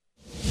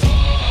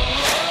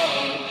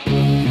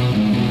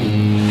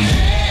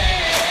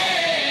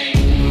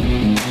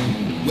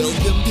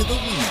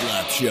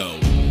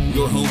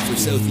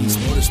Southeast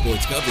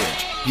motorsports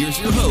coverage.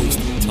 Here's your host,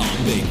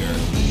 Tom Baker.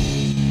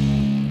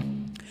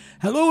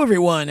 Hello,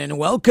 everyone, and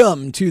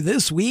welcome to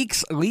this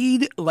week's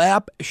Lead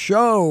Lap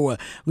Show.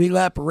 Lead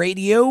Lap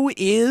Radio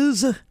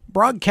is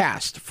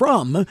broadcast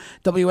from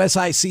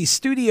WSIC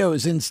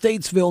Studios in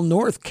Statesville,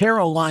 North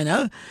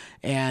Carolina,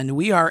 and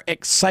we are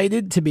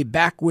excited to be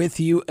back with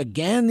you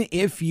again.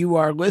 If you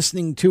are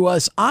listening to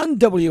us on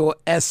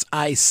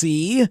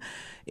WSIC,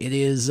 it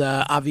is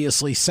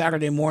obviously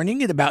Saturday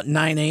morning at about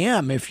 9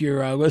 a.m. If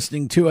you're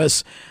listening to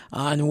us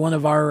on one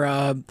of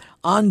our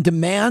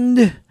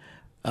on-demand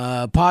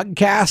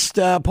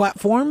podcast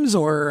platforms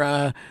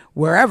or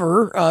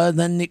wherever,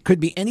 then it could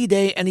be any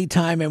day,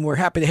 anytime, and we're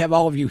happy to have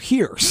all of you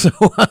here. So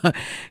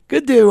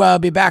good to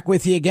be back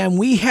with you again.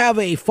 We have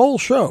a full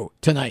show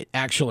tonight,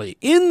 actually.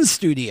 In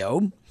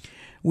studio,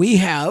 we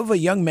have a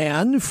young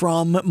man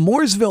from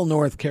Mooresville,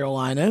 North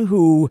Carolina,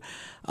 who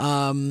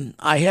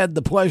I had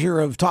the pleasure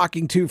of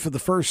talking to for the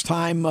first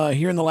time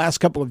here in the last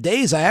couple of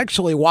days. I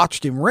actually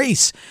watched him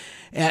race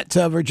at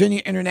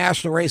Virginia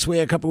International Raceway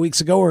a couple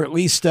weeks ago, or at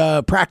least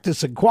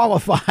practice and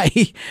qualify.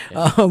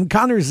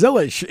 Connor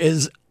Zilisch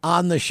is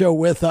on the show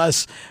with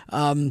us.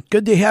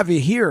 Good to have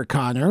you here,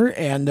 Connor,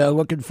 and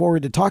looking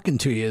forward to talking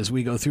to you as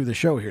we go through the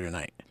show here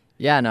tonight.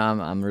 Yeah, no,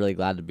 I'm really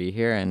glad to be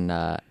here,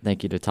 and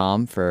thank you to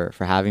Tom for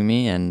having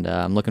me, and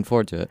I'm looking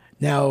forward to it.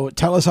 Now,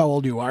 tell us how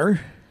old you are.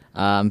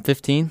 I'm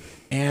 15.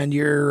 And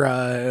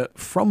you're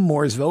from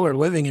Mooresville, or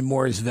living in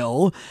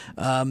Mooresville.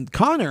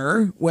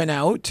 Connor went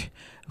out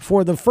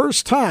for the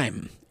first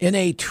time in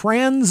a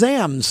Trans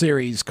Am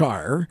Series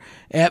car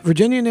at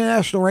Virginia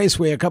International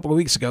Raceway a couple of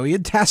weeks ago. He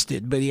had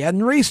tested, but he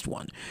hadn't raced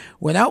one.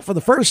 Went out for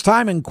the first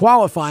time in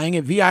qualifying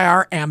at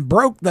VIR and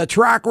broke the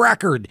track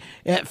record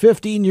at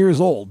 15 years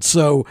old.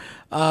 So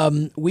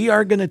we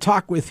are going to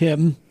talk with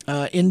him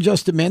in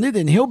just a minute,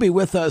 and he'll be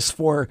with us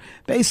for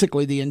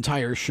basically the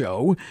entire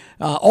show.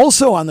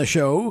 Also on the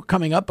show,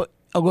 coming up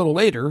a little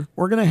later,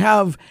 we're going to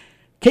have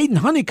Kaden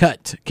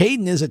Honeycutt.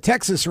 Kaden is a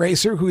Texas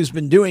racer who's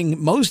been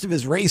doing most of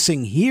his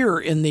racing here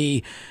in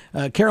the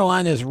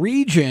Carolinas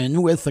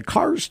region with the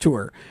Cars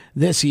Tour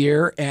this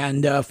year.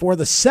 And for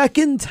the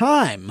second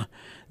time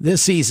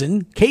this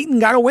season, Kaden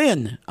got a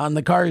win on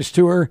the Cars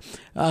Tour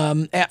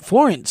at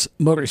Florence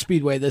Motor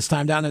Speedway this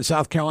time down in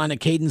South Carolina.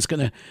 Kaden's going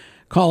to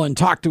call and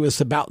talk to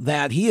us about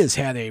that. He has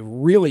had a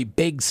really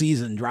big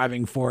season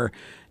driving for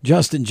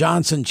Justin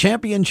Johnson,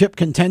 championship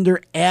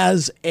contender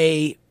as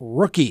a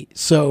rookie.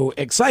 So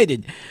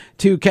excited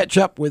to catch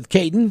up with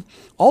Kaden.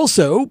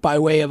 Also, by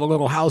way of a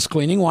little house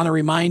cleaning, want to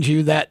remind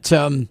you that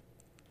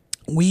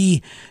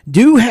we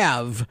do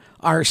have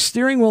our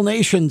Steering Wheel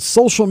Nation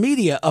social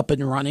media up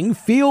and running.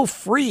 Feel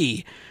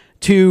free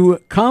to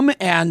come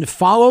and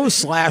follow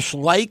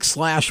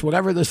 /like/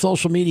 whatever the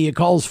social media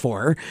calls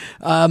for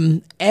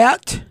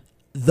at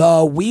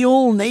The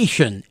Wheel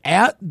Nation,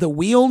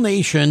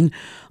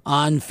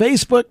 on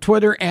Facebook,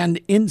 Twitter, and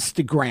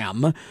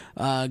Instagram.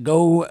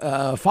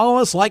 Go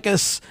follow us, like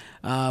us.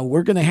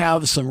 We're going to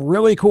have some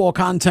really cool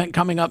content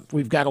coming up.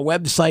 We've got a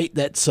website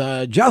that's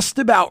just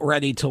about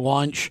ready to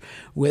launch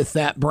with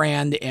that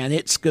brand, and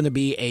it's going to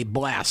be a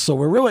blast. So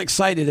we're really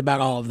excited about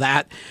all of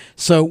that.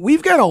 So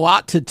we've got a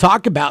lot to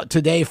talk about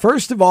today.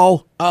 First of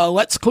all,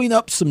 let's clean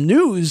up some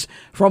news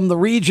from the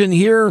region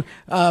here.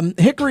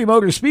 Hickory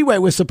Motor Speedway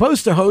was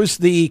supposed to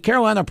host the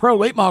Carolina Pro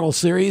Late Model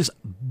Series,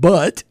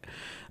 but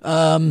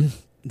the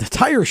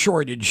tire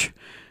shortage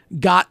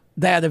got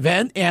that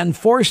event and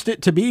forced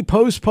it to be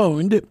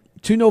postponed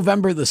to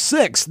November the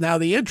 6th. Now,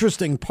 the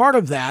interesting part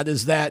of that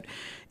is that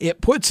it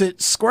puts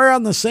it square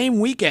on the same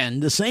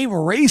weekend, the same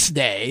race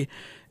day,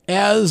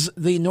 as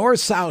the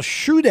North-South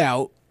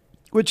Shootout,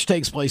 which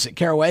takes place at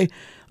Caraway,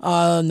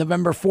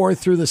 November 4th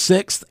through the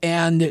 6th.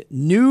 And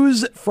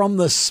news from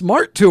the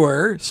Smart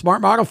Tour, Smart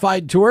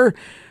Modified Tour,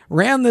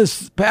 ran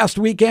this past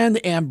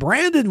weekend, and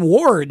Brandon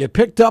Ward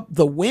picked up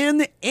the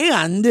win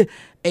and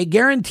a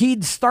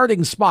guaranteed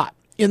starting spot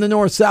in the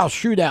North-South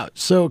Shootout.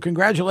 So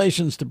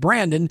congratulations to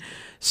Brandon.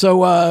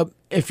 So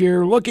if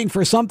you're looking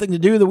for something to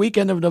do the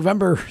weekend of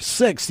November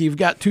 6th, you've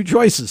got two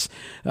choices.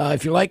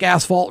 If you like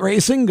asphalt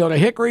racing, go to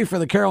Hickory for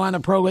the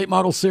Carolina Pro Late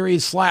Model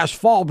Series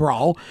 /Fall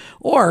Brawl.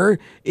 Or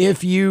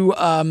if you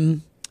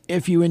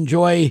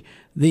enjoy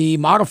the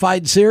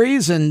Modified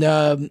Series and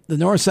the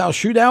North-South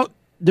Shootout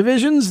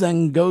divisions,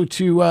 then go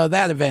to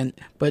that event.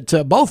 But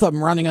both of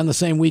them running on the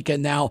same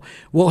weekend now.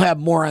 We'll have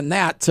more on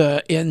that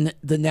in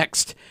the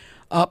next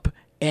up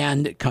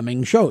and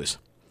coming shows.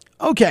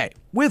 Okay,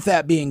 with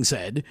that being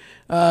said,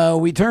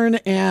 we turn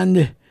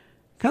and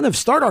kind of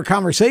start our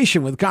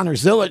conversation with Connor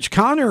Zilisch.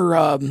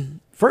 Connor,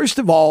 first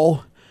of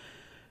all,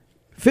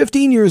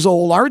 15 years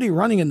old, already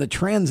running in the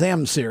Trans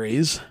Am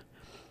Series.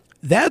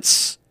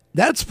 That's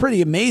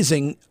pretty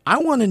amazing. I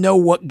want to know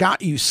what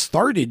got you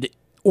started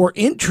or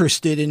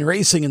interested in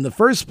racing in the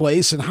first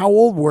place, and how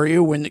old were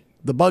you when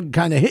the bug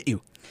kind of hit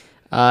you?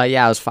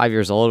 Yeah, I was 5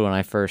 years old when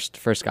I first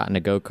got into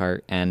go-kart,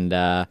 and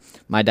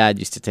my dad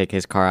used to take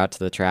his car out to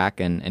the track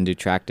and do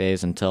track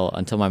days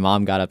until my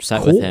mom got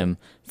upset with him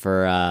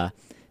for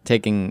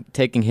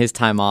taking his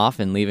time off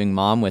and leaving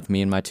mom with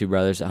me and my two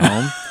brothers at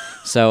home.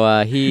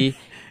 So he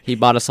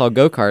bought us all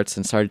go-karts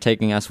and started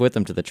taking us with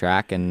him to the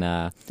track. And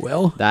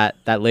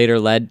that later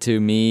led to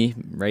me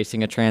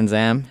racing a Trans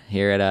Am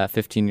here at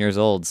 15 years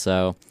old.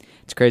 So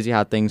it's crazy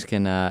how things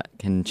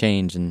can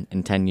change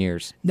in 10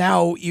 years.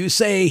 Now, you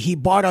say he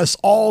bought us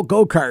all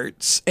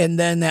go-karts, and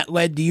then that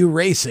led to you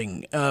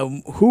racing.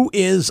 Who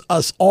is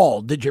us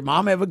all? Did your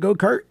mom have a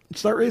go-kart and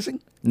start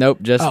racing? Nope,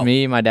 just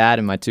me, my dad,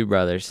 and my two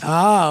brothers.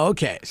 Ah,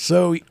 okay.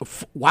 So,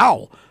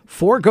 wow,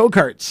 4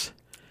 go-karts.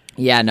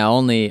 Yeah, no,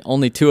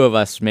 only 2 of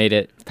us made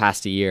it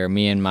past a year,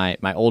 me and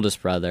my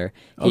oldest brother.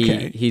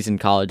 He's in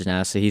college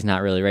now, so he's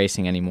not really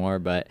racing anymore,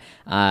 but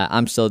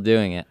I'm still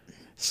doing it.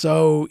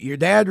 So your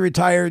dad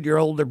retired, your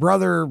older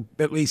brother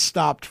at least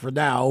stopped for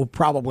now,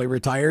 probably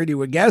retired, you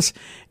would guess,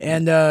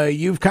 and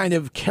you've kind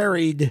of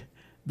carried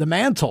the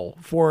mantle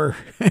for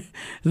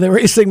the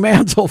racing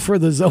mantle for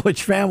the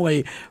Zilisch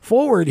family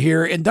forward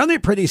here and done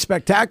it pretty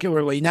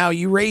spectacularly. Now,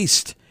 you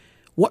raced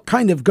what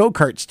kind of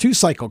go-karts?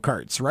 2-cycle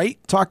karts, right?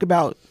 Talk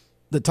about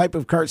the type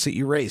of karts that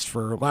you raced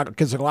for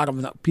because a lot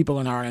of people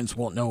in our audience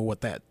won't know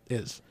what that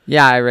is.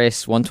 Yeah, I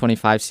race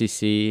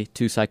 125cc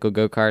 2-cycle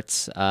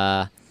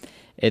go-karts.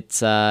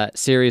 It's a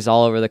series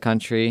all over the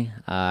country.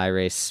 I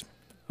race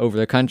over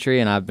the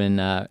country, and I've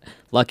been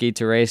lucky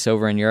to race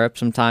over in Europe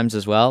sometimes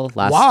as well.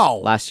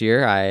 Last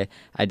year,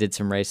 I did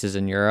some races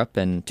in Europe,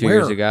 and 2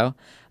 years ago.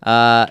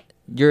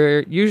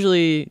 You're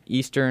usually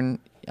Eastern,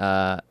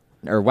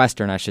 or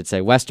Western, I should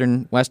say.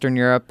 Western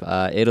Europe,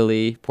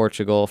 Italy,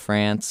 Portugal,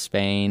 France,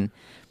 Spain,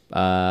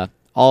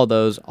 all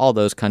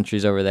those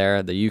countries over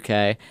there, the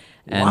UK.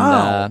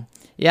 And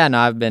yeah, no,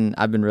 I've been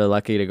really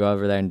lucky to go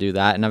over there and do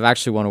that, and I've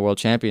actually won a world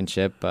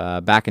championship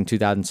back in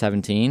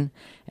 2017,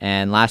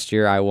 and last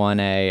year I won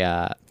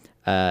a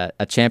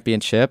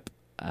championship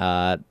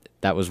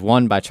that was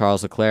won by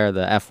Charles Leclerc,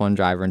 the F1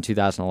 driver, in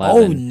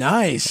 2011. Oh,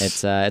 nice!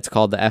 It's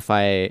called the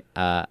FIA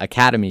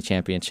Academy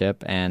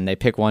Championship, and they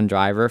pick one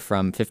driver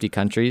from 50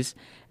 countries,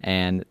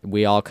 and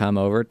we all come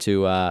over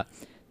to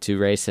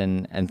race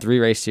in 3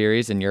 race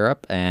series in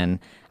Europe, and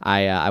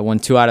I won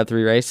 2 out of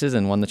 3 races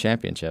and won the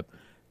championship.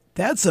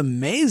 That's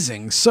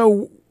amazing.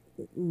 So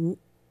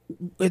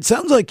it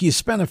sounds like you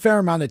spent a fair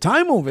amount of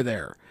time over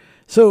there.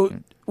 So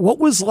what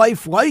was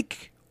life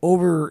like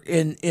over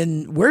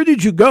in where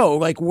did you go?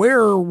 Like,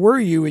 where were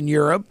you in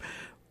Europe?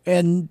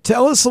 And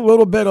tell us a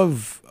little bit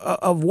of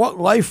what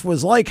life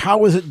was like. How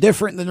was it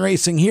different than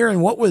racing here?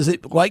 And what was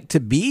it like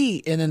to be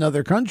in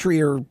another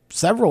country, or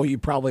several you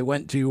probably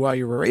went to while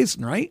you were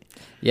racing, right?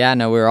 Yeah,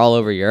 no, we were all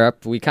over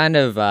Europe. We kind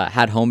of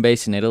had home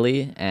base in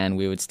Italy, and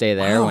we would stay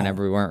there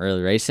whenever we weren't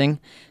really racing.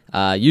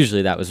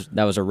 Usually that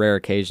was a rare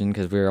occasion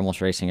because we were almost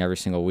racing every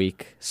single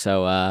week.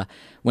 So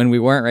when we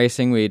weren't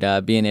racing, we'd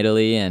be in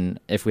Italy, and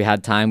if we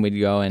had time, we'd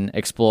go and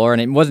explore.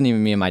 And it wasn't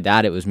even me and my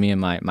dad; it was me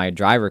and my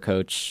driver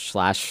coach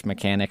 /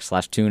 mechanic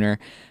 / tuner.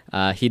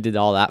 He did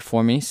all that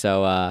for me.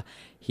 So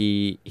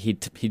he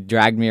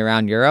dragged me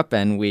around Europe,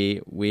 and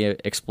we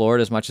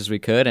explored as much as we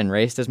could and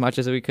raced as much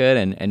as we could,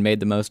 and made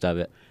the most of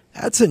it.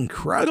 That's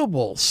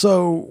incredible.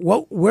 So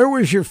where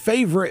was your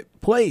favorite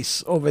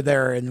place over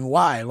there, and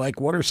why?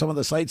 Like, what are some of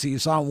the sites that you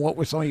saw, and what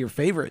were some of your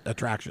favorite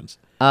attractions?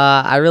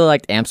 I really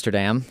liked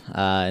Amsterdam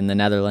in the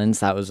Netherlands.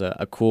 That was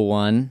a cool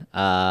one.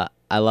 I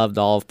loved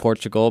all of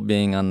Portugal,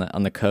 being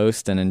on the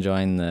coast and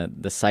enjoying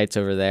the sights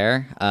over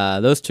there.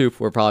 Those 2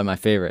 were probably my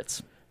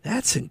favorites.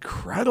 That's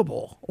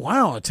incredible.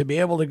 Wow, to be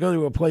able to go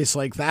to a place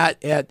like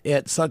that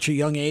at such a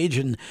young age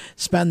and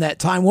spend that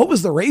time. What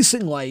was the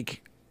racing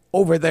like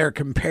over there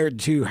compared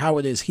to how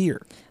it is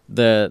here?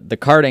 The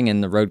karting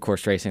and the road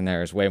course racing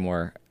there is way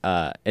more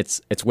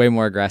it's way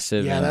more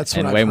aggressive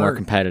and way more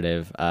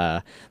competitive.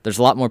 There's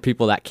a lot more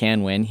people that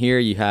can win. Here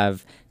you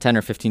have 10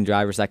 or 15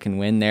 drivers that can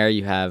win. There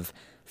you have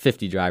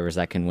 50 drivers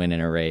that can win in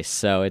a race.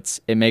 So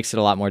it makes it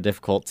a lot more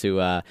difficult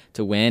to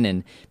win,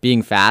 and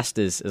being fast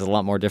is a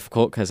lot more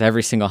difficult because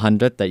every single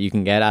 100th that you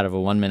can get out of a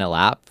 1-minute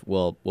lap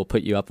will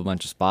put you up a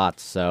bunch of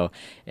spots. So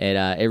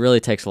it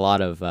really takes a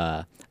lot of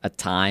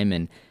time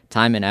and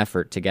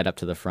effort to get up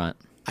to the front.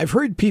 I've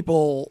heard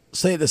people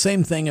say the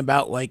same thing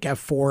about like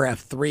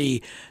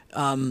F4,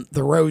 F3.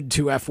 The road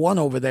to F1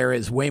 over there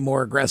is way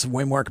more aggressive,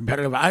 way more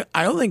competitive. I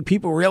don't think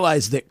people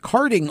realize that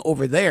karting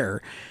over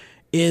there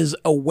is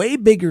a way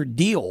bigger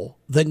deal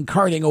than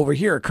karting over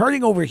here.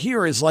 Karting over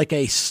here is like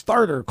a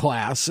starter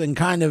class and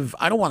kind of,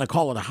 I don't want to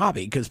call it a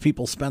hobby because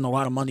people spend a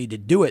lot of money to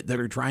do it that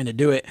are trying to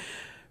do it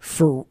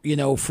for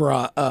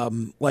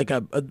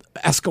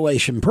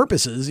escalation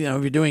purposes. You know,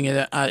 if you're doing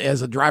it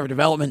as a driver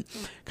development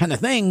kind of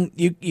thing,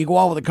 you go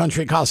all over the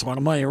country, it costs a lot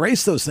of money to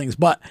race those things,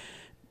 but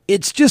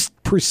it's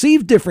just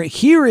perceived different.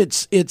 Here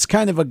it's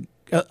kind of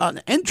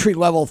an entry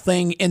level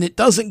thing, and it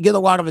doesn't get a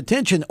lot of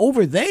attention.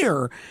 Over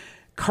there,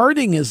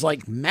 karting is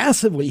like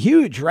massively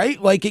huge,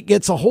 right? Like it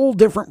gets a whole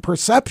different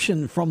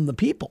perception from the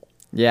people.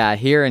 Yeah,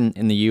 here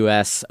in the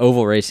U.S.,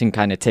 oval racing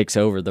kind of takes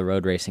over the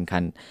road racing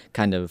kind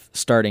of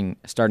starting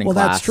well, class. Well,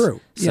 that's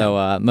true. Yeah.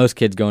 So most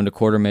kids go into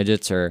quarter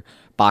midgets or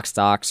box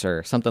stocks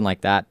or something like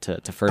that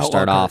to first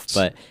start off. Karts.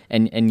 But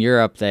in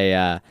Europe, they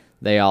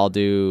all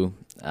do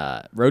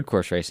road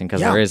course racing because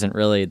there isn't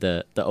really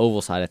the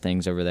oval side of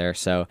things over there.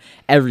 So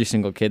every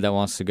single kid that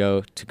wants to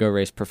go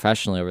race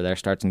professionally over there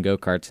starts in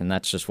go-karts, and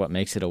that's just what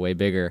makes it a way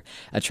bigger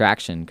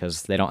attraction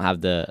because they don't have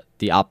the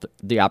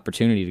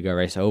opportunity to go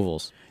race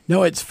ovals.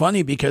 No, it's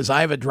funny because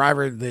I have a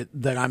driver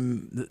that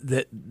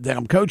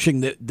I'm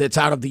coaching that's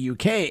out of the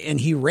UK, and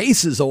he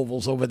races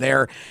ovals over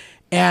there.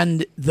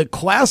 And the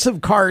class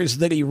of cars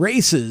that he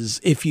races,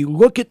 if you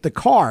look at the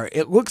car,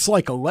 it looks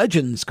like a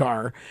Legends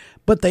car,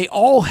 but they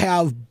all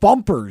have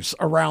bumpers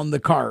around the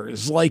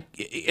cars, like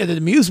at an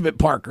amusement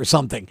park or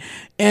something,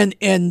 and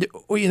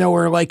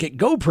or like at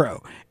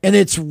GoPro. And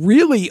it's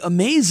really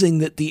amazing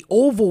that the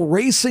oval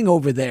racing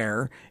over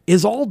there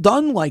is all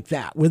done like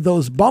that with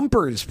those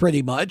bumpers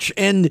pretty much.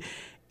 And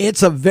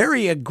it's a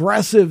very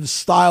aggressive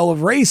style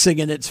of racing.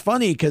 And it's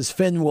funny because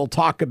Finn will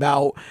talk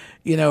about,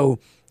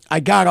 I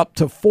got up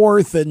to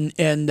fourth and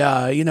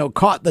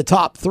caught the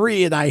top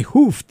three, and I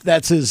hoofed.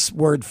 That's his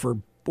word for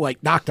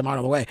knocked him out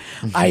of the way.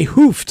 I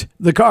hoofed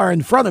the car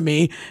in front of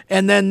me,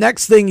 and then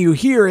next thing you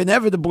hear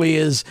inevitably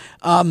is,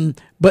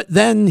 but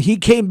then he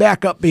came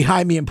back up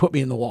behind me and put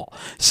me in the wall.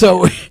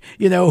 So,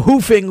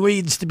 hoofing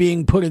leads to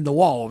being put in the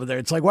wall over there.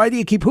 It's like, why do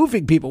you keep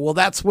hoofing people? Well,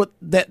 that's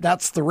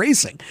the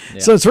racing. Yeah.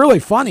 So it's really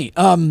funny,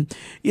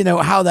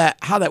 how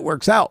that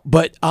works out.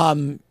 But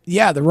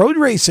the road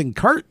racing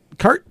kart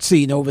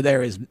scene over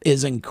there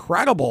is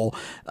incredible,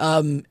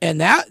 and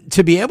that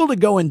to be able to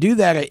go and do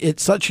that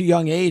at such a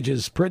young age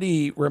is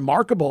pretty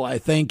remarkable, I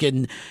think.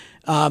 And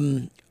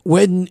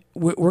when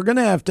we're going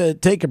to have to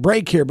take a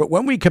break here, but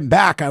when we come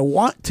back, I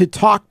want to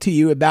talk to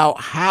you about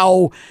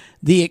how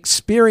the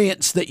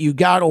experience that you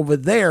got over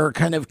there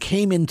kind of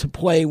came into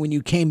play when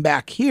you came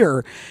back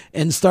here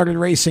and started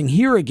racing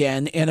here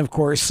again. And of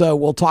course,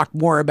 we'll talk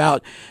more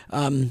about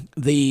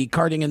the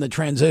karting and the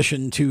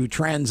transition to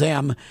Trans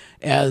Am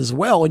as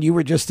well. And you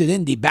were just at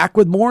Indy. Back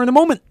with more in a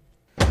moment.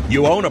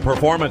 You own a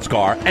performance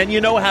car and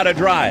you know how to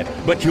drive,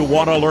 but you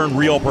want to learn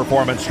real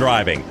performance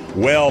driving.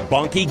 Well,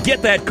 Bunky,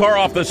 get that car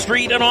off the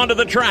street and onto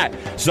the track.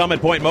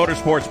 Summit Point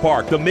Motorsports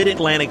Park, the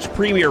Mid-Atlantic's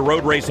premier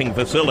road racing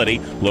facility,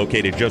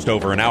 located just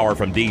over an hour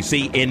from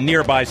D.C. in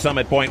nearby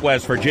Summit Point,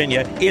 West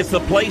Virginia, is the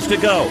place to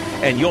go.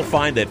 And you'll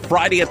find that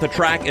Friday at the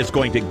track is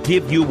going to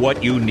give you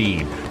what you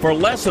need. For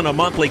less than a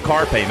monthly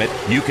car payment,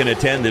 you can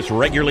attend this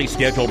regularly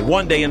scheduled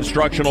one-day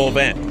instructional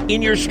event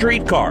in your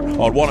street car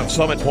on one of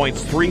Summit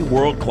Point's 3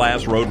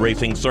 world-class road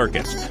racing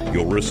circuits.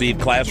 You'll receive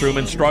classroom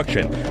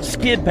instruction,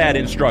 skid pad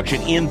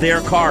instruction in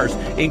their cars,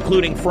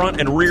 including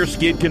front and rear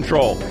skid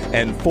control,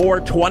 and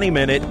 4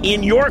 20-minute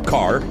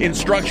in-your-car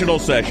instructional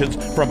sessions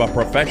from a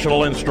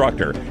professional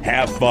instructor.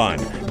 Have fun,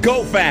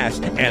 go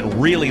fast, and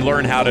really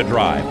learn how to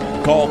drive.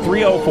 Call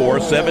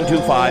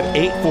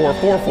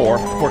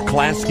 304-725-8444 for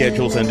class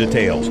schedules and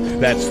details.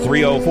 That's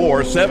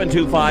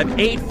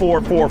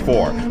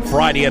 304-725-8444.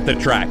 Friday at the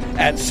track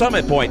at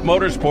Summit Point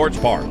Motorsports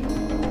Park.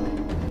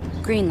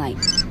 Green light.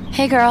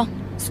 Hey girl,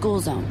 school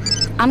zone.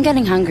 I'm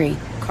getting hungry.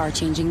 Car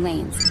changing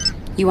lanes.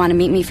 You want to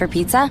meet me for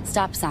pizza?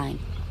 Stop sign.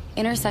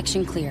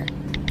 Intersection clear.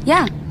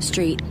 Yeah,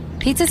 street.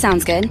 Pizza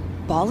sounds good.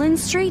 Ball in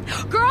street?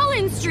 Girl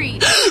in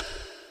street!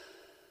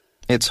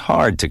 It's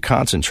hard to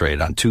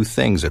concentrate on 2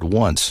 things at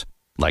once,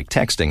 like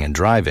texting and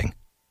driving.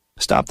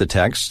 Stop the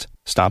text,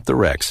 stop the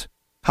wrecks.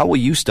 How will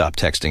you stop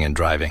texting and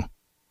driving?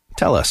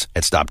 Tell us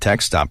at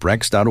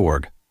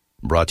stoptextstopwrecks.org.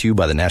 Brought to you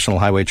by the National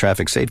Highway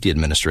Traffic Safety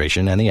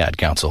Administration and the Ad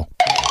Council.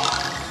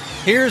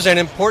 Here's an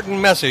important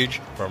message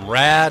from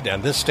RAD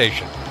and this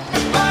station.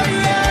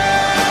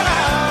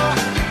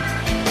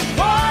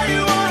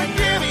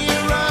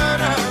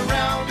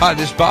 Hi,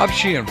 this is Bob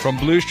Sheehan from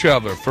Blues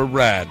Traveler for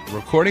RAD,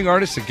 Recording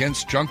Artists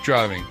Against Drunk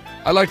Driving.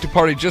 I like to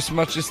party just as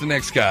much as the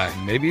next guy,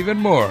 maybe even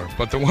more.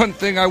 But the one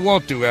thing I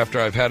won't do after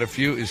I've had a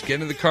few is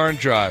get in the car and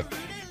drive.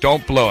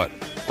 Don't blow it.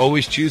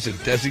 Always choose a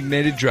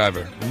designated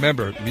driver.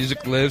 Remember,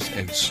 music lives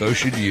and so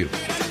should you.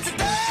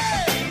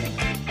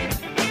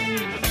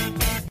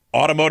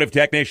 Automotive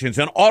technicians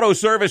and auto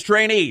service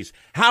trainees,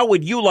 how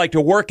would you like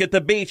to work at the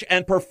beach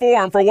and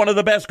perform for one of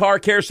the best car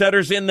care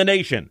centers in the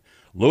nation?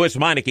 Lewis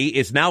Meineke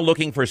is now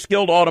looking for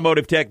skilled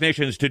automotive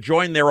technicians to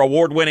join their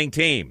award-winning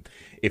team.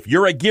 If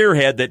you're a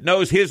gearhead that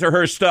knows his or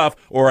her stuff,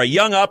 or a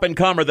young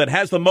up-and-comer that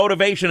has the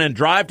motivation and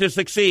drive to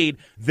succeed,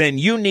 then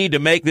you need to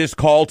make this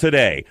call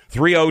today.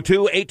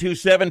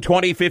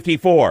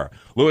 302-827-2054.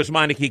 Lewis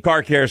Meineke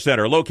Car Care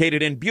Center,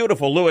 located in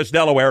beautiful Lewis,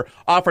 Delaware,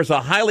 offers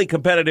a highly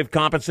competitive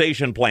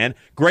compensation plan,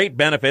 great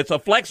benefits, a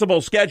flexible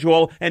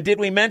schedule, and did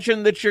we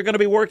mention that you're going to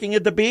be working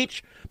at the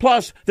beach?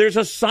 Plus, there's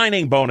a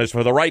signing bonus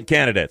for the right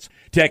candidates.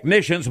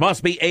 Technicians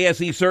must be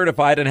ASE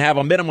certified and have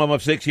a minimum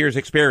of 6 years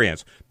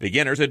experience.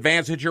 Beginners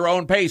advance at your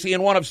own pace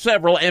in one of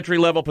several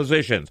entry-level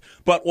positions.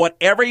 But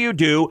whatever you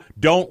do,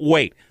 don't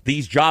wait.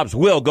 These jobs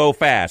will go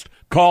fast.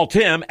 Call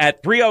Tim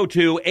at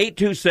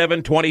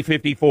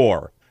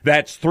 302-827-2054.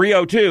 That's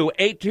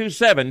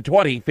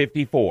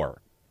 302-827-2054.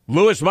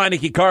 Lewis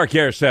Meineke Car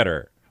Care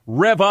Center.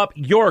 Rev up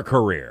your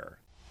career.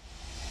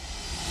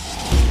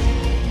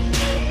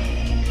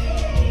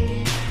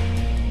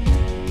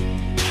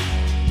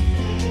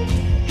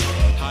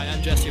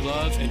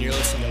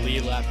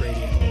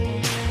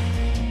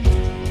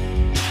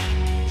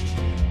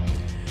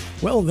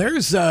 Well,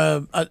 there's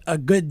a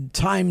good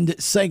timed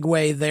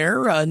segue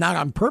there, not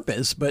on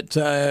purpose, but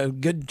a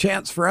good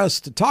chance for us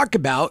to talk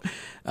about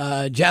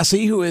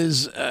Jesse, who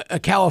is a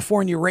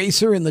California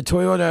racer in the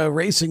Toyota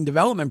Racing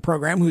Development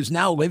Program, who's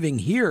now living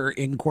here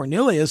in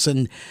Cornelius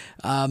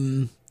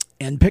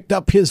and picked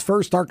up his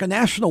first ARCA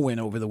National win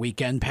over the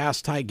weekend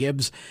past Ty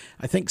Gibbs.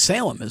 I think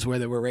Salem is where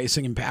they were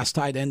racing, and past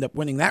Ty to end up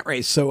winning that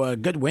race. So a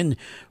good win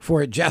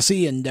for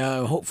Jesse, and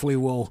hopefully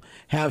we'll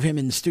have him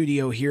in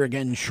studio here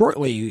again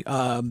shortly.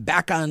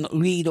 Back on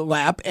lead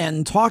lap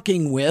and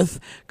talking with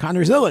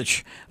Connor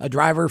Zilisch, a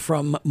driver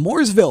from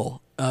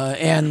Mooresville.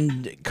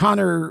 And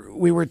Connor,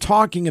 we were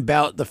talking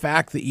about the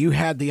fact that you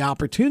had the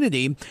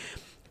opportunity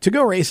to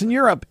go race in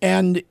Europe,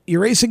 and you're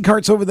racing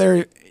karts over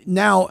there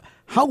now.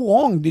 How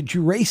long did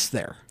you race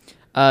there?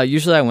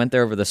 Usually I went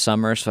there over the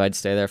summer, so I'd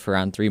stay there for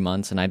around 3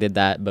 months, and I did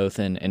that both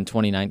in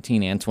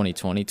 2019 and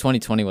 2020.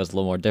 2020 was a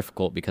little more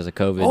difficult because of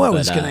COVID. Oh, I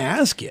was going to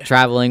ask you.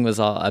 Traveling was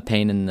a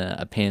pain in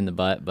the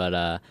butt,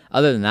 but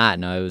other than that,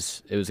 no,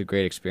 it was a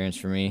great experience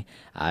for me.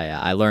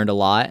 I learned a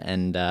lot,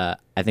 and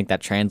I think that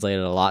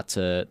translated a lot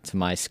to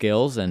my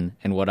skills and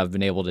what I've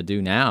been able to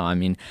do now. I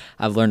mean,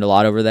 I've learned a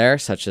lot over there,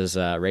 such as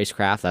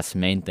racecraft. That's the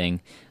main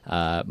thing.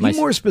 Be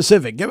more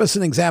specific. Give us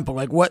an example.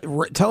 Like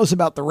tell us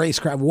about the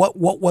racecraft.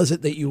 What was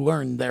it that you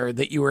learned there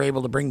that you were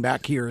able to bring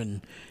back here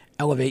and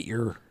elevate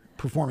your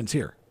performance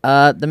here?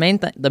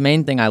 The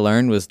main thing I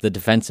learned was the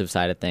defensive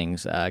side of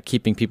things,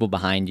 keeping people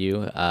behind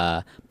you,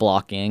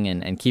 blocking,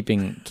 and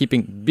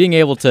being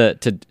able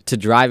to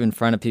drive in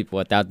front of people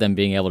without them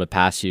being able to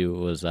pass you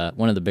was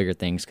one of the bigger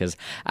things, because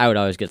I would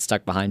always get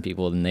stuck behind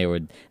people, and they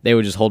would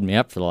just hold me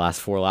up for the last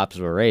 4 laps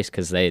of a race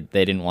because they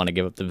didn't want to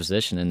give up the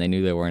position, and they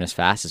knew they weren't as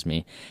fast as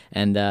me.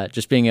 And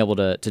just being able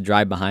to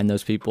drive behind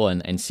those people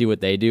and see what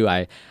they do,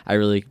 I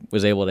really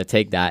was able to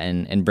take that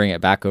and bring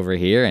it back over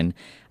here, and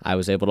I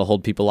was able to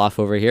hold people off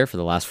over here for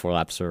the last 4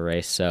 laps of a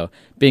race. So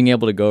being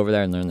able to go over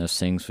there and learn those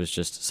things was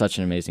just such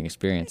an amazing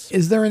experience.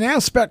 Is there an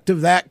aspect of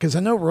that? Because I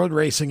know road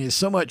racing is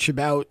so much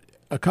about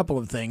a couple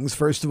of things.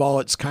 First of all,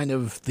 it's kind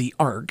of the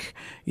arc,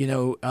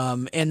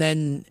 and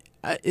then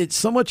it's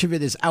so much of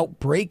it is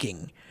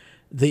outbraking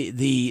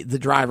the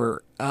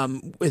driver.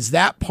 Is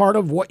that part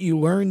of what you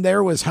learned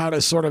there, was how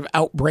to sort of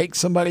outbrake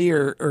somebody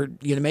or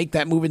make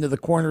that move into the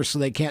corner so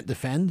they can't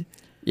defend?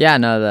 Yeah,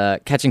 no,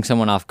 the catching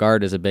someone off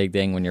guard is a big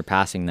thing when you're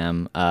passing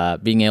them.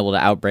 Being able to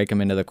outbrake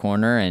them into the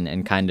corner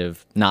and kind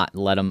of not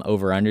let them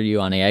over under you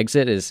on the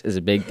exit is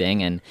a big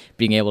thing, and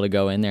being able to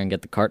go in there and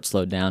get the cart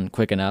slowed down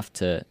quick enough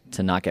to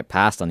not get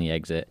passed on the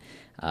exit.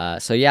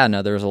 So yeah,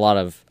 no, there was a lot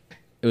of,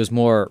 it was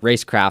more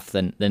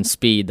racecraft than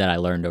speed that I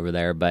learned over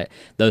there, but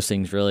those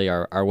things really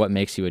are what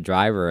makes you a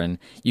driver. And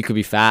you could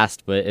be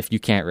fast, but if you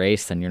can't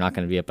race, then you're not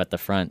going to be up at the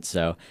front.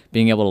 So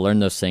being able to learn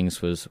those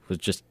things was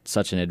just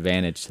such an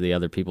advantage to the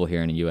other people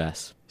here in the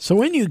U.S. So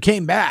when you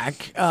came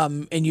back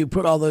and you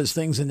put all those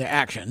things into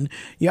action,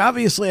 you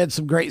obviously had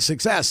some great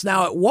success.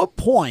 Now, at what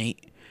point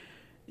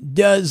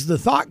does the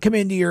thought come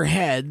into your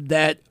head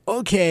that,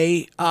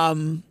 okay,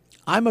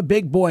 I'm a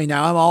big boy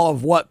now. I'm all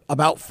of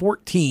about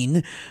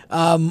 14,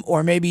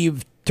 or maybe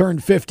you've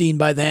turned 15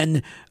 by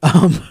then.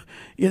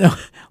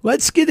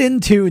 Let's get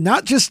into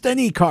not just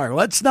any car.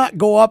 Let's not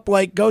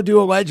go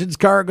do a Legends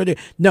car.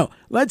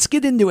 Let's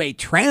get into a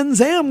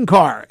Trans Am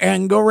car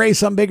and go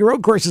race on big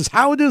road courses.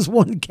 How does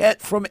one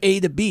get from A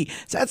to B?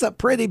 So that's a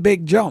pretty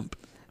big jump.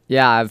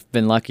 Yeah, I've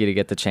been lucky to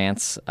get the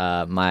chance.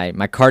 My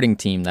karting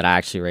team that I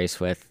actually race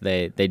with,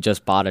 they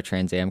just bought a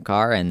Trans Am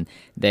car, and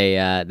they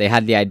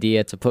had the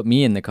idea to put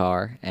me in the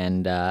car,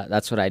 and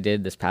that's what I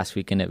did this past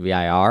weekend at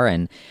VIR.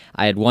 And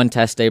I had one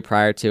test day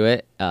prior to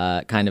it,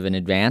 kind of in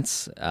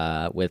advance,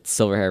 with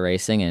Silverhair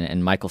Racing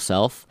and Michael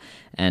Self,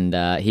 and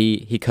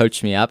he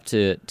coached me up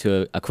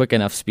to a quick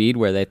enough speed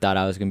where they thought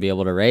I was going to be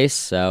able to race.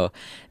 So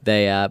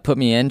they put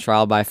me in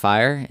trial by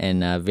fire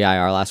in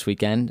VIR last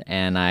weekend,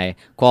 and I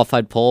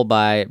qualified pole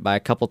by a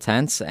couple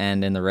tenths.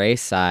 And in the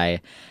race,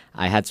 I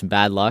had some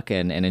bad luck,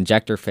 and an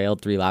injector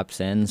failed 3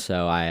 laps in,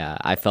 so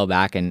I fell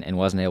back and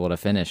wasn't able to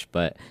finish,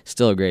 but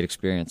still a great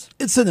experience.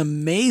 It's an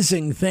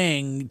amazing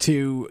thing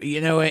to,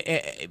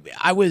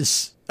 I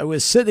was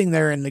sitting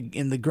there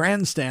in the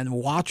grandstand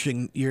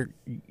watching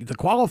the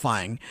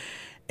qualifying,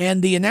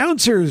 and the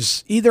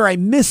announcers, either I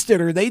missed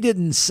it or they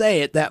didn't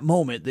say at that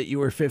moment that you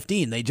were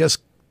 15.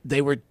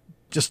 They were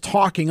just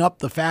talking up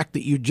the fact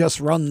that you just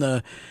run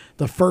the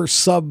first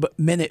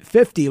sub-minute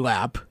 50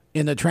 lap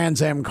in the Trans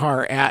Am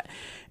car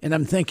and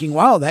I'm thinking,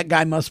 wow, that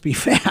guy must be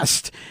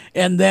fast.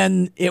 And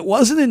then it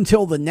wasn't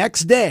until the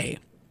next day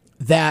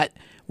that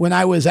when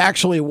I was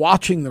actually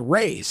watching the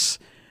race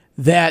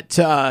that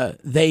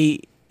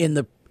they, in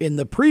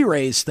the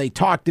pre-race, they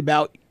talked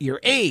about your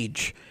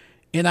age.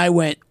 And I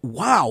went,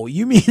 wow,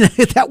 you mean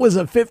that was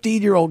a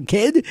 15-year-old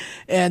kid?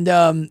 And,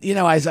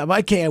 I said,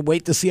 I can't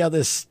wait to see how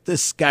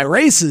this guy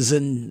races.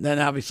 And then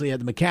obviously had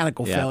the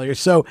mechanical failure.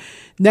 So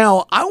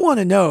now I want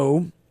to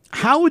know,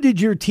 how did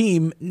your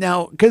team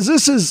now, because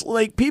this is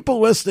like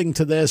people listening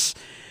to this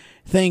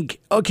think,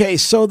 okay,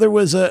 so there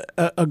was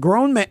a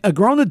grown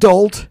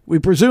adult, we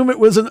presume it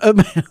was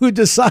who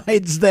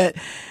decides that,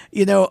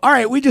 all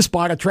right, we just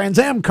bought a Trans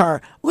Am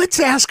car. Let's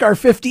ask our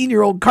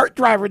 15-year-old kart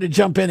driver to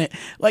jump in it.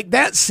 Like,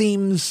 that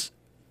seems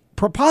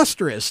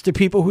preposterous to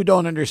people who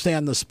don't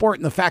understand the sport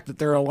and the fact that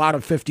there are a lot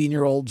of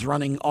 15-year-olds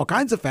running all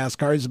kinds of fast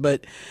cars.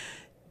 But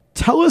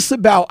tell us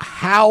about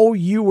how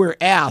you were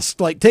asked.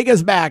 Like, take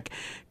us back,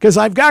 because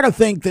I've got to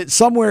think that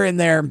somewhere in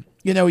there,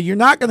 you're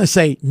not going to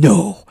say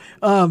no.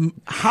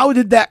 How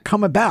did that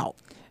come about?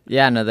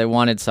 Yeah, no, they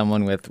wanted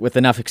someone with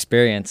enough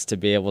experience to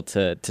be able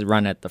to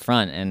run at the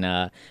front.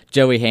 And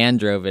Joey hand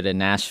drove it in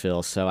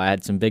Nashville, so I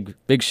had some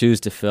big shoes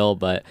to fill,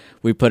 but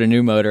we put a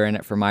new motor in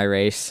it for my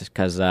race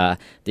because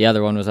the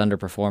other one was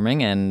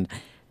underperforming. And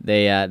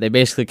they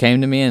basically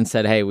came to me and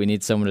said, hey, we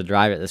need someone to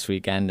drive it this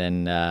weekend.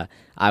 And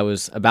I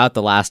was about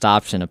the last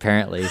option,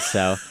 apparently.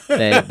 So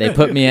they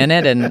put me in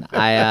it, and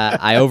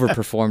I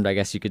overperformed, I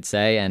guess you could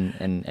say,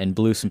 and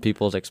blew some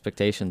people's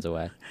expectations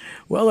away.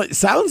 Well, it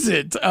sounds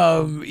it.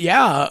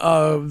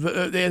 Yeah.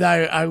 And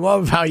I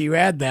love how you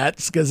add that,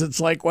 because it's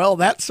like, well,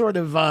 that sort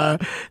of,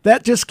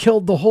 that just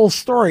killed the whole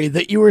story,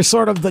 that you were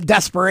sort of the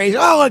desperation.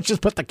 Oh, let's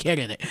just put the kid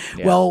in it.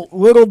 Yeah. Well,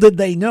 little did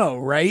they know,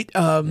 right?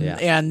 Yeah.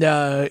 And,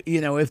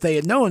 if they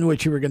had known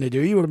what you were going to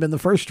do, you would have been the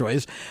first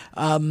choice.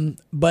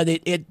 But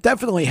it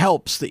definitely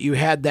helps that you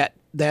had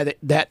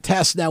that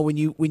test. Now, when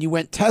you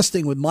went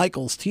testing with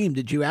Michael's team,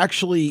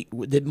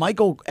 did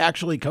Michael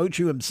actually coach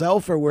you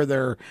himself,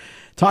 or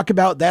talk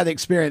about that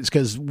experience?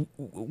 Because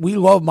we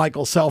love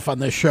Michael Self on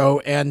this show,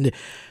 and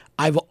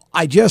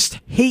I just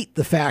hate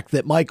the fact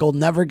that Michael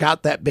never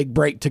got that big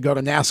break to go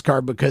to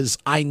NASCAR, because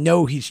I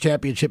know he's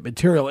championship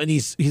material, and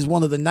he's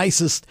one of the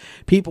nicest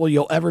people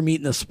you'll ever meet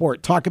in the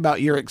sport. Talk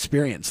about your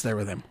experience there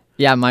with him.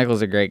 Yeah,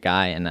 Michael's a great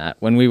guy, and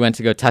when we went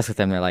to go test with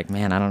him, they're like,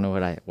 "Man, I don't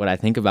know what I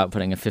think about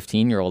putting a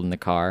 15-year-old in the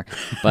car,"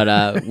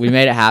 but we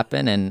made it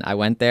happen, and I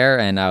went there,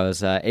 and I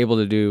was able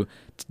to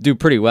do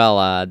pretty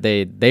well.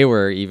 They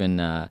were even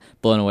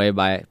blown away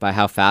by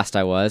how fast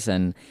I was,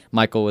 and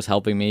Michael was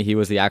helping me. He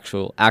was the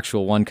actual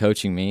one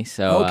coaching me,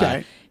 so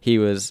okay. He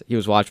was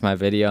watching my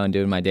video and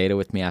doing my data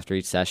with me after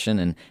each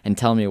session and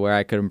telling me where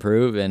I could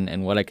improve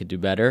and what I could do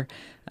better.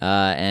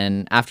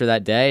 And after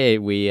that day,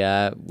 we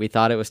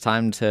thought it was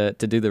time to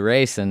do the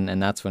race,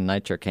 and that's when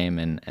Nitro came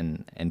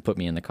and put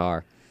me in the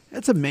car.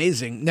 That's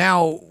amazing.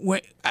 Now,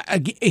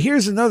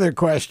 here's another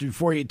question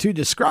for you too.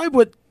 Describe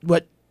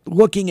what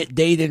looking at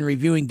data and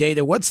reviewing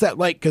data, what's that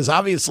like? Because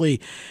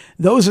obviously,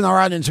 those in our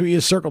audience who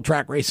use circle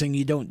track racing,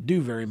 you don't do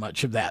very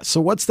much of that.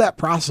 So what's that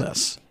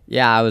process?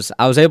 Yeah, I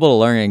was able to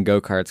learn in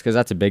go-karts, because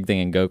that's a big thing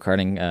in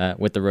go-karting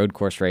with the road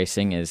course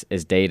racing is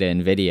data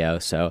and video.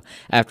 So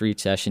after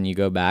each session, you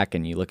go back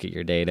and you look at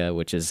your data,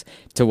 which is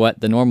to what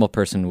the normal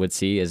person would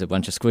see is a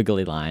bunch of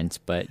squiggly lines.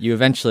 But you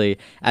eventually,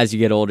 as you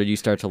get older, you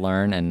start to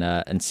learn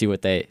and see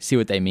what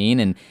they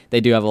mean, and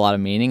they do have a lot of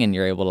meaning, and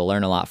you're able to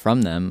learn a lot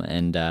from them.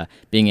 And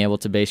being able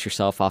to base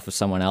yourself off of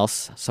someone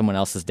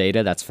else's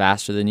data that's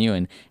faster than you,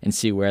 and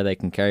see where they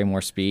can carry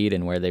more speed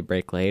and where they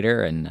brake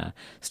later and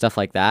stuff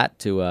like that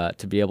to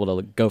be able to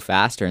go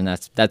faster. And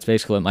that's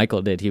basically what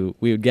Michael did.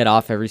 We would get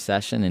off every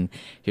session, and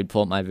he'd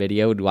pull up my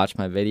video, would watch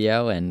my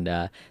video, and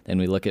then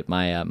we look at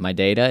my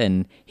data,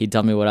 and he'd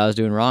tell me what I was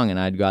doing wrong, and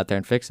I'd go out there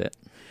and fix it.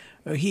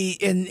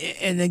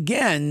 And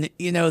again,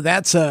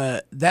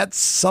 that's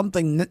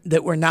something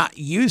that we're not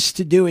used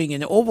to doing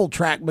in oval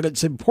track, but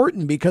it's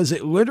important because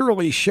it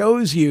literally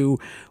shows you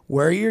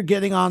where you're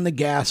getting on the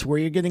gas, where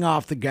you're getting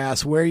off the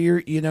gas, where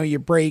you're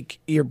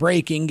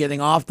braking,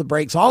 getting off the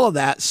brakes, all of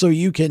that, so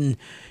you can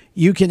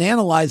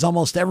analyze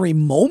almost every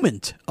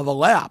moment of a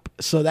lap.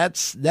 So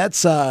that's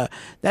a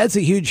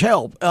huge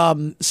help.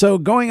 So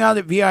going out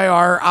at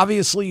VIR,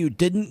 obviously you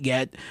didn't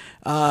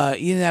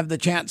have the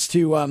chance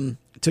to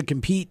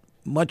compete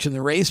much in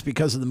the race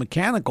because of the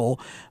mechanical.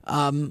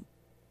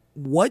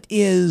 What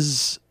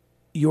is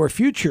your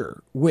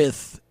future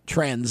with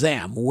Trans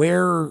Am?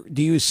 Where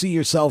do you see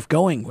yourself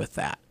going with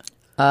that?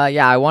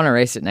 Yeah, I want to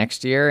race it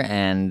next year,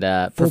 and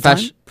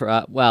hopefully.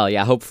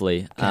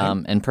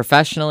 Okay. And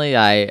professionally,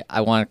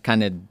 I want to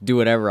kind of do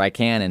whatever I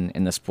can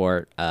in the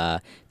sport,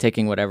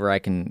 taking whatever I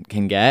can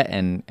get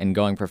and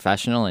going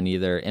professional in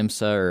either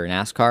IMSA or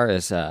NASCAR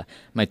is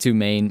my two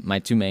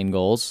main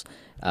goals.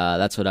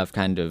 That's what I've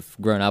kind of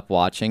grown up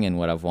watching and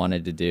what I've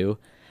wanted to do.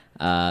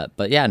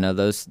 But yeah, no,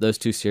 those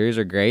two series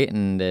are great,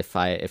 and if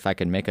I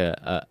could make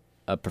a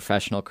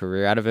professional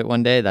career out of it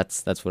one day,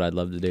 that's what I'd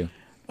love to do.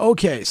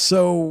 Okay,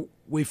 so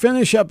we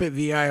finish up at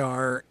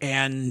VIR,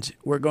 and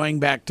we're going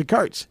back to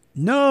karts.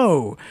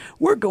 No,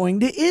 we're going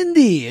to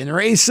Indy and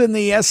race in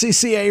the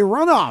SCCA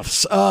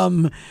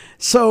runoffs.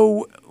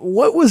 So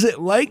what was it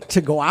like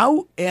to go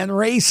out and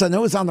race? I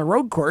know it's on the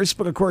road course,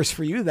 but of course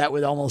for you that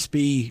would almost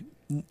be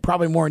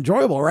probably more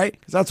enjoyable, right?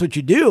 Because that's what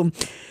you do.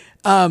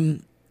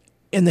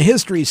 And the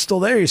history is still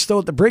there. You're still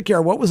at the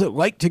Brickyard. What was it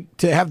like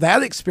to have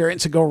that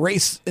experience, to go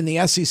race in the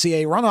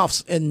SCCA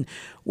runoffs in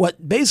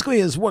what basically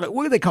is, what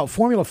do they call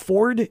Formula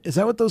Ford? Is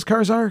that what those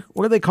cars are?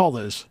 What do they call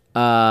those?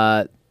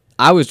 I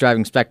was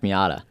driving Spec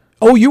Miata.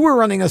 Oh, you were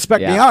running a Spec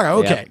Yeah, Miata.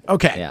 Okay. yeah,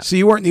 Okay. yeah. So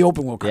you weren't in the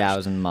open wheel cars. Yeah, I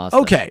was in Mazda.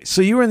 Okay.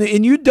 So you were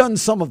and you'd done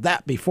some of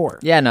that before.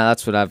 Yeah, no,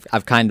 that's what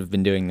I've kind of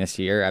been doing this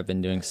year. I've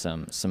been doing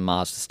some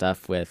Mazda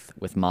stuff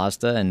with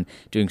Mazda and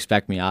doing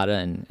Spec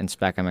Miata and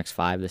Spec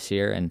MX-5 this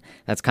year, and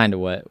that's kind of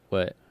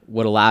what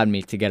allowed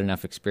me to get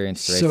enough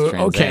experience to race the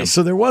Trans Am.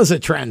 So there was a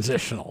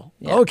transitional.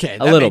 Yeah. Okay,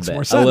 that a little makes bit,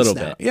 more sense a little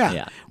now. bit.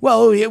 Yeah.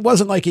 Well, it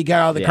wasn't like you got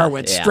out of the car,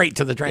 went yeah. straight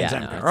to the Trans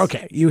Am no, car.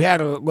 Okay, you had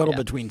a little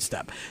between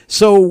step.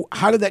 So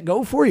how did that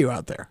go for you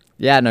out there?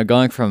 Yeah, no,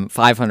 going from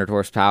 500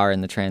 horsepower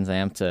in the Trans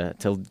Am to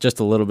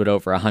just a little bit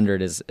over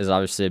 100 is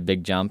obviously a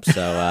big jump.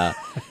 So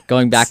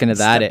going back into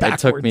that, it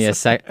took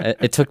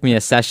me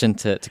a session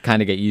to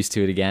kind of get used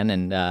to it again.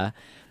 And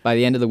by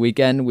the end of the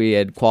weekend, we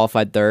had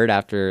qualified third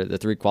after the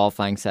 3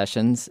 qualifying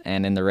sessions,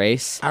 and in the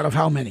race, Out of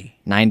how many?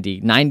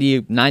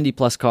 90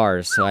 plus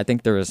cars. So I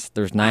think there's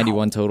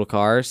 91 total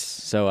cars.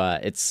 So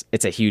it's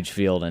a huge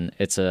field, and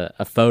it's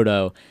a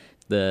photo.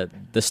 The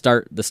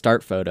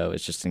start photo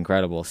is just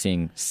incredible,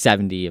 seeing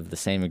 70 of the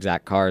same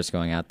exact cars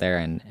going out there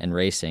and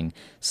racing.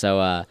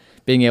 So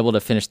being able to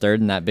finish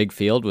third in that big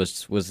field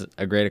was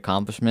a great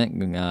accomplishment.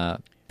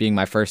 Being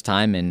my first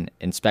time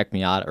in Spec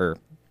Miata, or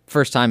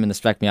first time in the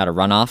Spec Miata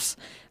runoffs.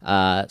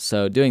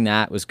 So doing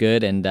that was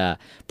good. And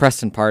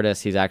Preston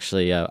Pardis, he's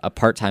actually a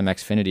part-time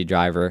Xfinity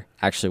driver,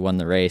 actually won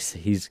the race.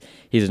 He's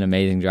an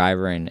amazing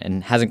driver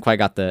and hasn't quite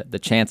got the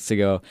chance to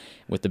go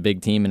with the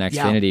big team in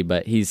Xfinity,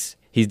 but he's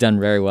done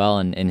very well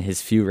in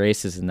his few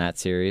races in that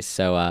series.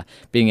 So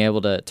being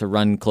able to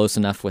run close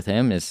enough with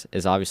him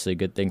is obviously a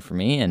good thing for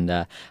me, and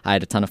I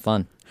had a ton of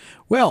fun.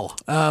 Well,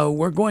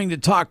 we're going to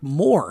talk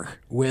more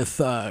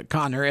with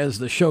Connor as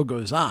the show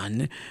goes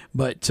on,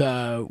 but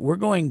we're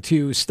going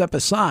to step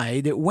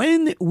aside.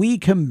 When we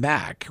come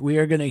back, we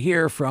are going to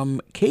hear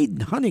from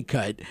Kaden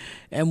Honeycutt,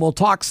 and we'll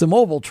talk some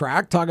oval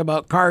track, talk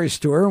about Cars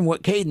Tour, and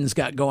what Caden's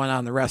got going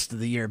on the rest of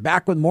the year.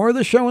 Back with more of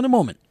the show in a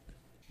moment.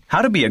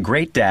 How to be a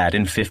great dad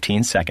in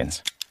 15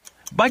 seconds.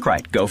 Bike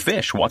ride, go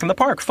fish, walk in the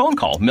park, phone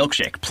call,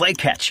 milkshake, play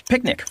catch,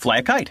 picnic, fly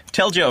a kite,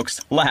 tell jokes,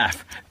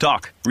 laugh,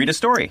 talk, read a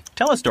story,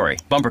 tell a story,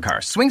 bumper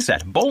cars, swing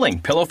set, bowling,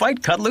 pillow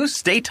fight, cut loose,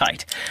 stay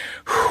tight.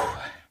 Whew.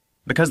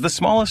 Because the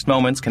smallest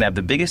moments can have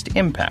the biggest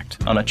impact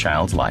on a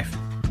child's life.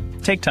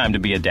 Take time to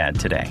be a dad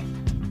today.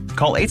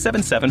 Call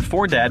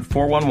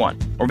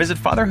 877-4DAD-411 or visit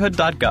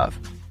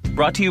fatherhood.gov.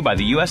 Brought to you by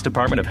the U.S.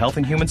 Department of Health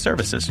and Human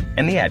Services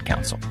and the Ad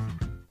Council.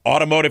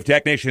 Automotive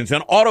technicians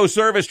and auto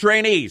service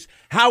trainees,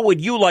 how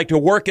would you like to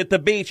work at the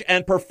beach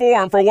and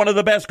perform for one of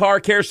the best car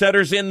care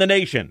centers in the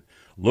nation?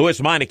 Louis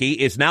Meineke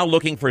is now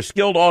looking for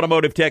skilled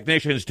automotive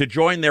technicians to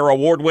join their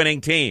award-winning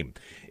team.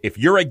 If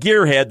you're a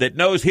gearhead that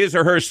knows his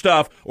or her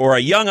stuff, or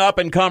a young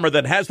up-and-comer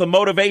that has the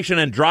motivation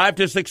and drive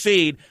to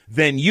succeed,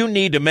 then you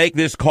need to make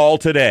this call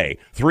today.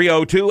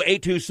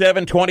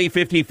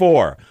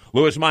 302-827-2054.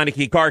 Louis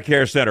Meineke Car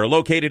Care Center,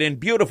 located in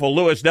beautiful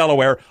Lewis,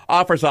 Delaware,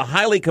 offers a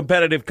highly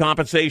competitive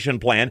compensation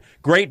plan,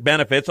 great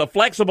benefits, a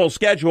flexible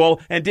schedule,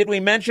 and did we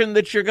mention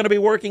that you're going to be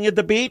working at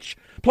the beach?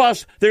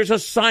 Plus, there's a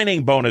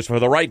signing bonus for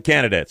the right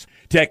candidates.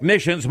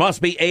 Technicians must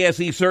be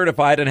ASE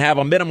certified and have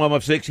a minimum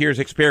of 6 years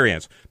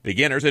experience.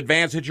 Beginners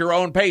advance at your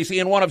own pace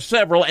in one of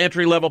several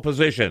entry-level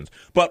positions.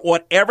 But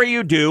whatever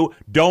you do,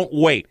 don't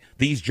wait.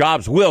 These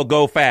jobs will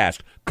go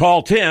fast.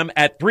 Call Tim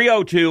at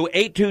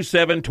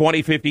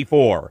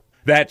 302-827-2054.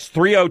 That's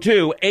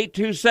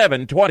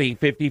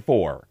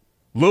 302-827-2054.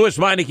 Louis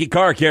Meineke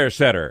Car Care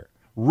Center.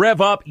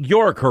 Rev up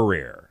your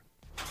career.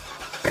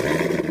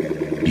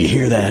 You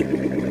hear that?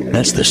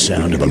 That's the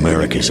sound of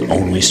America's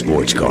only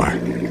sports car.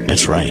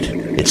 That's right.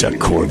 It's a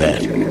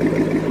Corvette.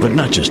 But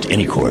not just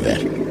any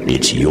Corvette.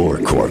 It's your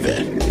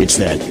Corvette. It's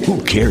that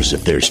who cares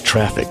if there's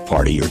traffic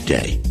part of your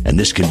day. And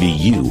this can be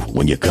you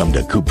when you come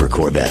to Cooper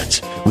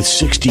Corvettes. With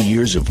 60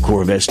 years of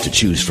Corvettes to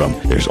choose from,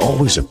 there's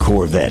always a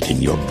Corvette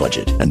in your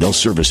budget. And they'll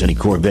service any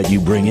Corvette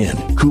you bring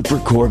in. Cooper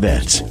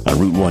Corvettes on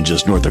Route 1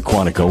 just north of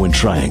Quantico and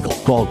Triangle.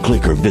 Call,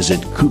 click, or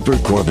visit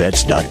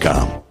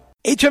CooperCorvettes.com.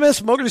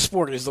 HMS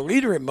Motorsport is the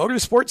leader in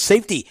motorsport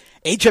safety.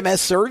 HMS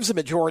serves a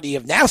majority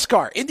of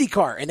NASCAR,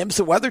 IndyCar, and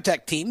IMSA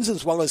WeatherTech teams,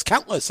 as well as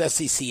countless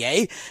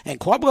SCCA and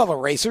club-level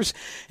racers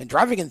and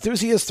driving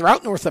enthusiasts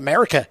throughout North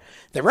America.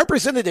 Their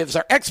representatives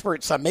are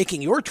experts on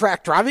making your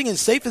track driving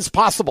as safe as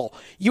possible.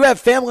 You have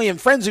family and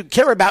friends who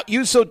care about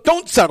you, so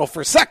don't settle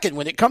for second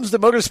when it comes to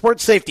motorsport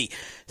safety.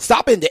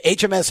 Stop into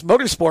HMS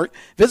Motorsport,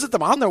 visit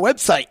them on their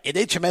website at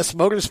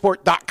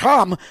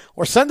hmsmotorsport.com,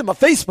 or send them a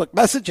Facebook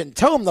message and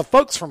tell them the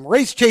folks from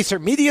Race Chaser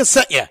Media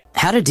sent you.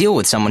 How to deal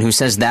with someone who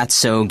says that's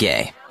so gay.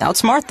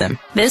 Outsmart them.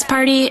 This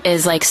party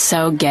is like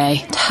so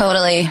gay.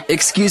 Totally.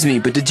 Excuse me,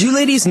 but did you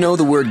ladies know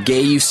the word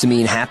gay used to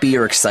mean happy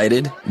or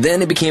excited?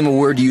 Then it became a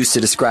word used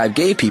to describe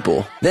gay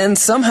people. Then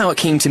somehow it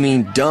came to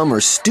mean dumb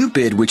or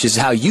stupid, which is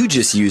how you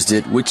just used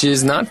it, which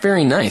is not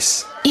very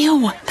nice.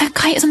 Ew, that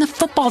guy is on the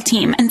football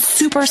team and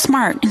super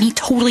smart, and he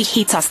totally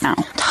hates us now.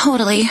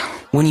 Totally.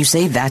 When you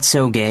say that's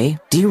so gay,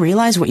 do you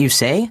realize what you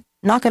say?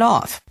 Knock it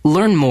off.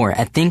 Learn more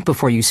at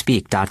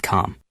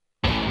thinkbeforeyouspeak.com.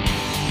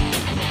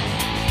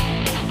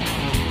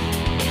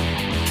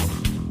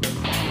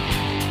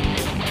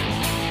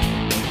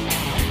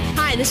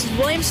 this is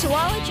William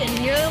Sawalich,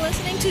 and you're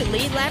listening to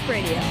Lead Lap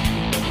Radio.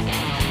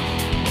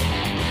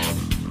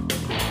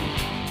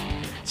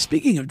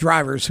 Speaking of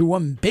drivers who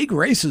won big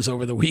races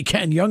over the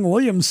weekend, young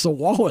William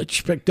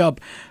Sawalich picked up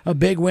a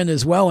big win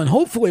as well. And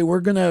hopefully we're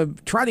going to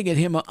try to get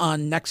him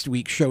on next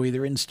week's show,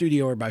 either in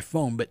studio or by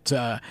phone. But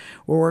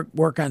we'll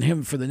work on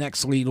him for the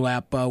next Lead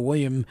Lap.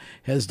 William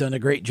has done a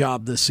great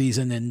job this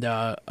season, and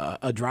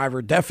a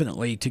driver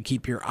definitely to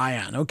keep your eye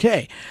on.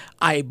 Okay,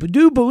 I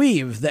do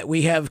believe that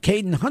we have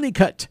Kaden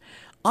Honeycutt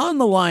on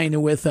the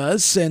line with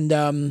us,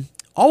 and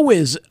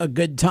always a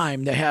good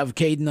time to have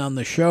Kaden on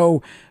the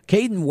show.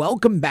 Kaden,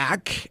 welcome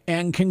back,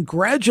 and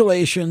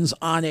congratulations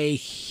on a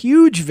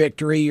huge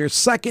victory, your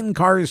second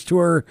Cars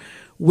Tour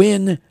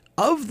win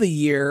of the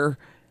year.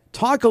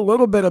 Talk a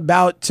little bit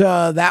about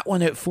that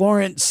one at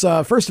Florence.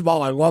 First of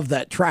all, I love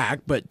that track,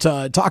 but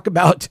talk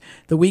about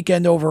the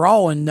weekend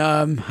overall and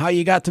how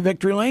you got to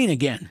victory lane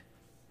again.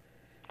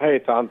 Hey,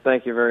 Tom,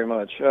 thank you very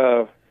much.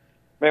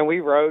 Man,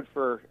 we rode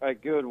for a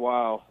good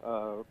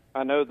while.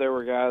 I know there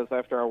were guys,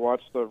 after I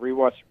rewatched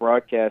the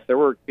broadcast, there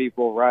were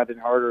people riding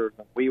harder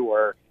than we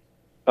were.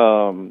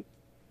 So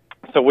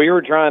we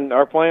were trying,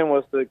 our plan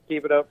was to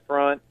keep it up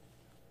front,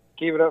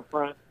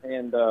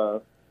 and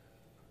what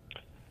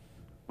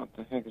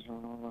the heck is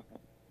going on with that?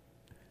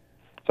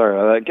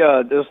 Sorry,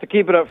 just to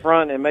keep it up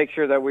front and make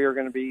sure that we were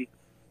going to be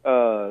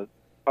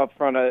up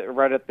front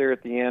right up there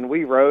at the end.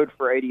 We rode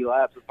for 80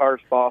 laps as hard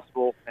as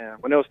possible,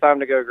 and when it was time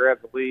to go grab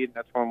the lead,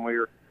 that's when we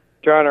were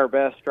trying our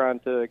best, trying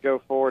to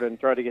go forward and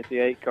try to get the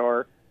 8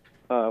 car.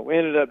 We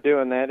ended up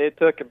doing that. It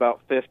took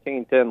about 10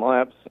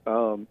 laps.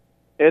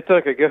 It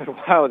took a good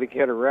while to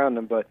get around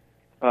them, but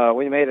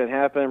we made it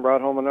happen,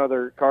 brought home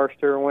another Cars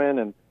Tour win,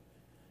 and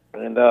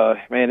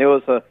man, it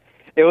was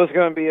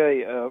going to be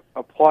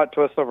a plot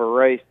twist of a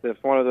race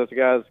if one of those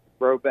guys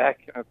rode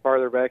back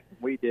farther back than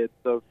we did,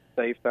 so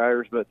safe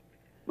tires, but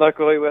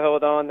luckily we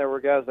held on. There were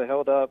guys that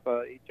held up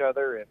each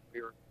other, and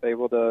we were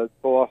able to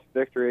pull off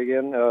victory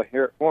again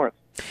here at Florence.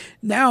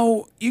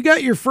 Now, you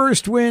got your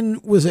first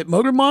win, was it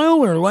Motor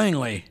Mile or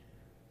Langley?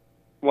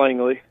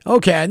 Langley.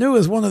 Okay, I knew it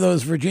was one of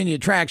those Virginia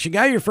tracks. You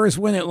got your first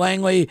win at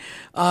Langley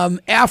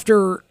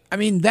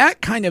that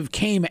kind of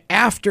came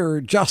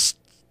after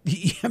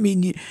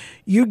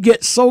you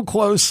get so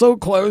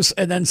close,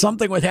 and then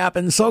something would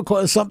happen, so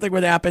close, something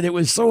would happen. It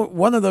was so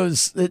one of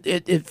those,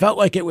 it felt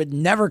like it would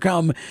never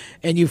come,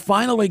 and you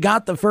finally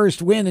got the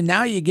first win, and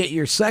now you get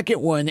your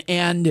second one,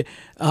 and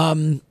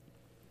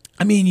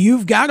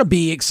you've got to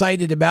be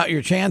excited about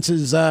your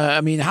chances.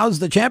 How's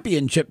the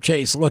championship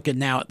chase looking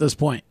now at this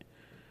point?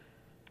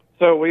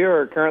 So we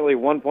are currently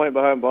 1 point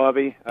behind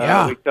Bobby.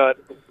 Yeah. We cut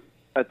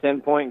a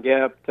 10-point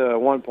gap to a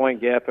 1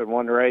 point gap in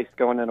one race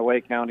going into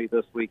Wake County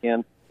this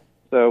weekend.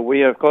 So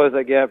we have closed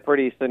that gap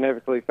pretty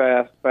significantly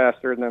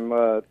faster than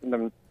at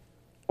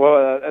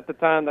the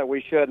time that we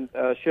should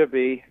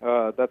be.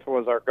 That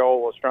was our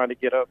goal, was trying to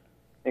get up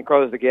and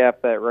close the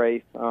gap that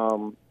race.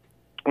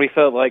 We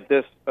felt like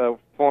this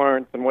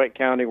Florence and Wake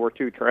County were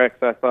 2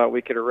 tracks I thought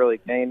we could have really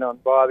gained on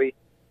Bobby.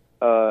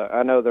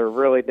 I know they're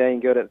really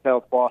dang good at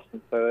South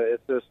Boston, so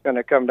it's just going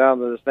to come down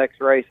to this next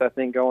race, I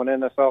think, going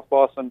into South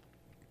Boston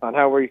on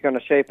how we're going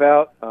to shape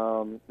out.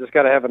 Just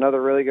got to have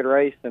another really good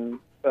race and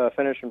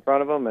finish in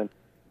front of them, and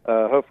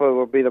hopefully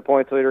we'll be the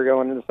points leader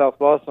going into South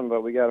Boston,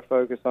 but we got to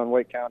focus on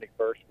Wake County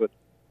first.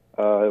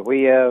 But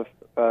we have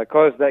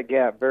closed that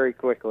gap very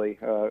quickly,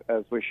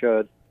 as we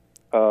should,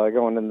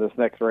 going into this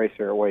next race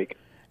here at Wake.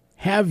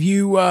 Have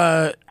you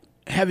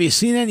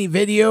seen any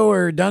video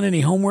or done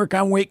any homework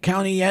on Wake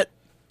County yet?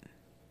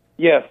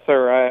 Yes,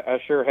 sir, I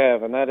sure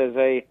have, and that is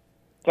a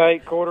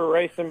tight quarter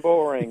race in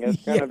bull ring.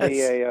 It's going to be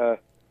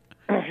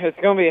it's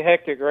going to be a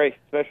hectic race,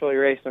 especially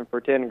racing for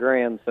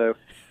 $10,000. So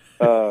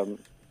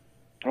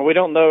we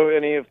don't know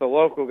any if the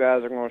local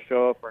guys are going to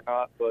show up or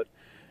not, but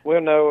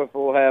we'll know if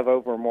we'll have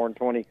over more than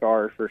 20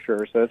 cars for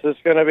sure. So it's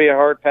just going to be a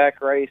hard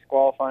pack race.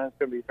 Qualifying is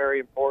going to be very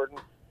important.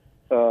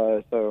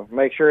 So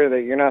make sure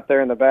that you're not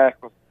there in the back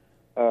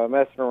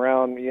messing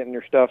around, getting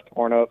your stuff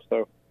torn up.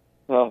 So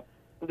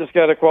just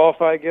got to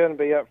qualify good and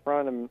be up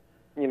front and,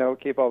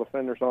 keep all the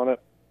fenders on it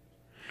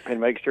and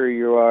make sure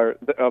you are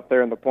up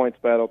there in the points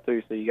battle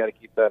too. So you got to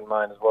keep that in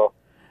mind as well.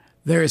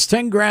 There's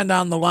 $10,000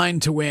 on the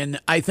line to win.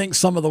 I think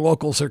some of the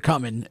locals are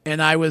coming.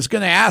 And I was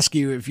going to ask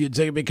you if you'd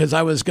say, because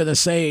I was going to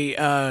say,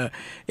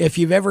 if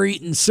you've ever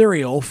eaten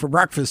cereal for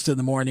breakfast in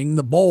the morning,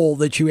 the bowl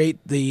that you ate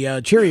the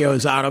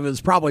Cheerios out of is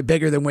probably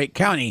bigger than Wake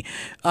County.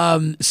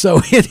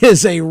 So it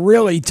is a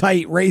really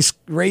tight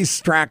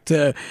racetrack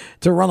to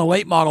run a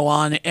late model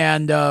on.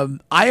 And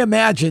I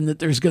imagine that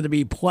there's going to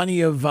be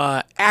plenty of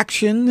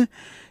action,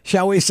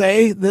 shall we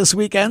say, this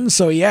weekend.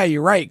 So, yeah,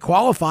 you're right.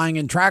 Qualifying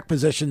and track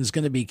position is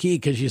going to be key,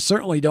 because you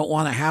certainly don't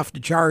want to have to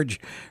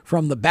charge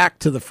from the back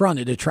to the front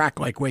at a track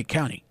like Wake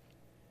County.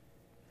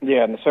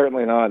 Yeah,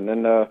 certainly not.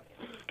 And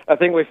I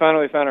think we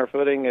finally found our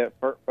footing at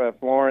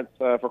Florence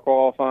for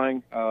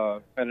qualifying.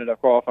 Ended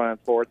up qualifying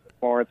fourth at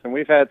Florence. And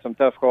we've had some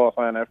tough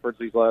qualifying efforts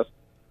these last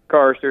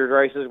Car Series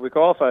races. We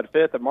qualified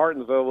fifth at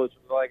Martinsville, which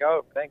was like, I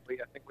think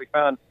we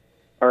found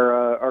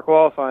our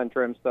qualifying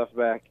trim stuff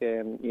back,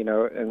 and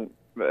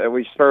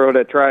we struggled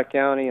at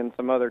Tri-County and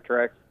some other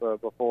tracks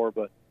before,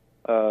 but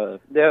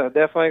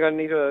definitely going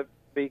to need to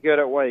be good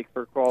at Wake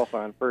for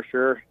qualifying for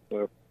sure.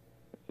 So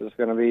it's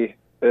going to be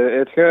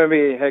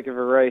a heck of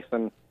a race,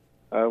 and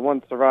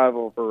one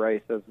survival of a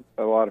race, as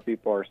a lot of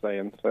people are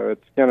saying. So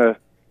it's going to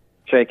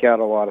shake out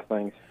a lot of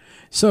things.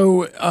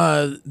 So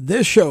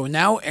this show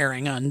now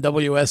airing on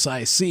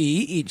WSIC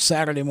each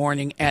Saturday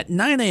morning at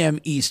 9 a.m.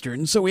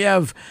 Eastern. So we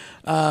have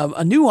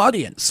a new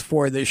audience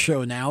for this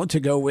show now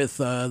to go with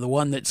the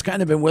one that's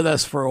kind of been with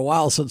us for a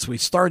while since we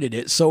started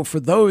it. So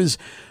for those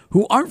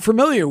who aren't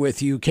familiar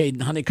with you,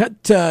 Kaden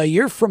Honeycutt,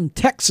 you're from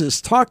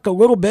Texas. Talk a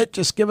little bit,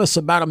 just give us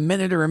about a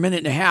minute or a minute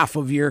and a half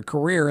of your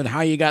career and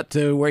how you got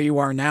to where you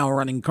are now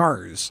running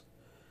cars.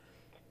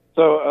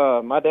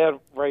 So my dad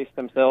raced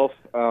himself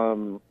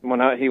when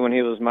he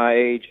was my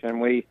age, and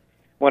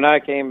when I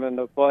came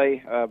into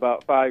play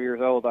about 5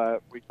 years old,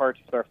 we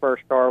purchased our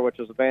first car, which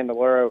was a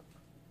Bandolero.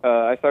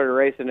 I started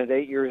racing at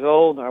 8 years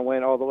old. I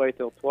went all the way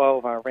till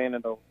 12. I ran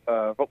into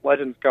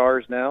Legends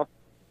cars now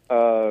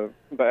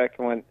back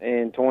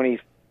in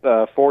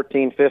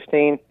 2014,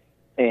 15,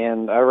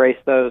 and I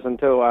raced those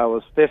until I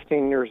was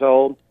 15 years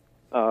old.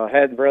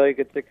 Had really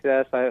good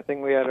success. I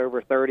think we had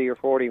over 30 or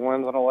 40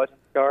 wins on a Legends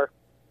car.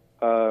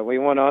 We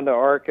went on to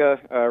ARCA,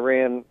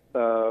 ran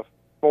 4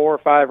 or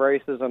 5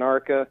 races in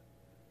ARCA,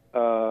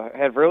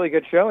 had really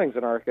good showings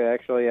in ARCA,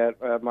 actually,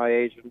 at my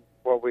age and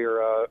what we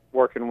were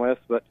working with.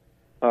 But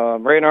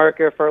ran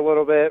ARCA for a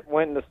little bit,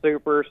 went into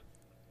Supers,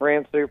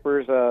 ran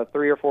Supers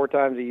 3 or 4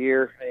 times a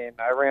year, and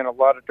I ran a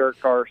lot of dirt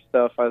car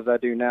stuff, as I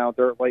do now,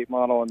 dirt late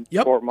model and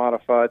sport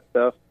modified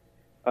stuff.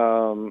 I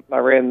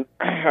run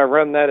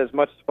that as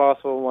much as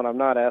possible when I'm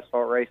not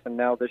asphalt racing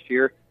now this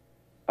year.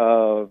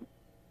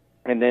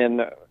 And then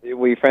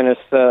we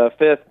finished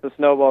 5th the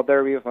Snowball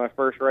Derby with my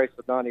first race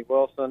with Donnie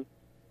Wilson.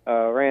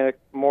 Ran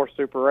more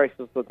super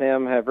races with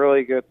him, had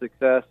really good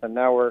success, and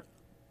now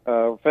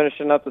we're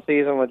finishing up the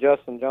season with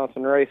Justin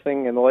Johnson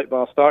Racing in the Late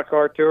Model Stock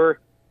Car Tour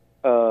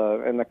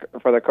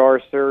for the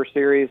Cars Tour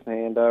Series.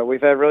 And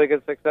we've had really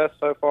good success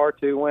so far,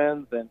 2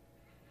 wins, and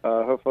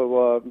hopefully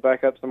we'll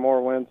back up some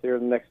more wins here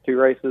in the next 2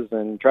 races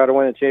and try to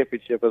win a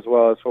championship as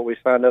well. That's what we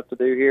signed up to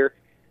do here.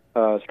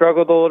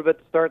 Struggled a little bit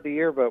to start the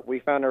year, but we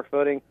found our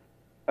footing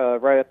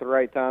right at the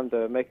right time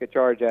to make a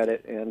charge at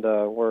it, and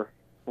we're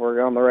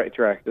on the right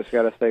track. Just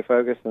got to stay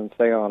focused and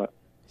stay on it.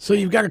 So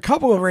you've got a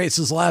couple of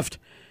races left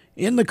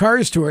in the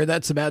Cars Tour.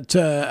 That's about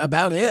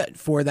it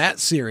for that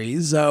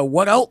series.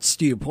 What else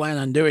do you plan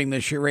on doing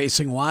this year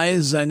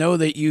racing-wise? I know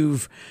that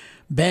you've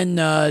been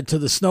to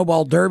the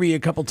Snowball Derby a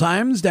couple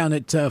times down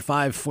at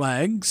Five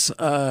Flags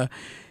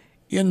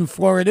in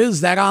Florida. Is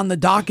that on the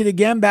docket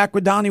again, back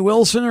with Donnie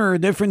Wilson or a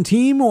different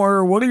team,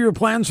 or what are your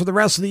plans for the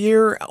rest of the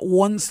year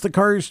once the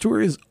Cars Tour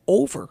is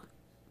over?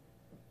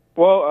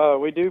 Well,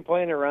 we do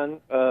plan to run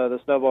the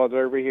Snowball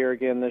Derby here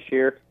again this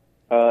year.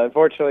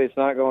 Unfortunately, it's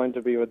not going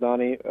to be with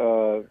Donnie.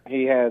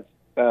 He has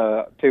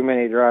too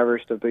many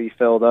drivers to be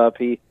filled up.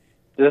 He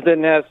just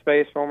didn't have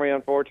space for me,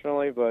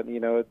 unfortunately, but,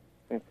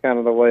 it's kind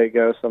of the way it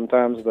goes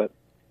sometimes. But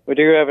we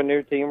do have a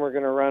new team we're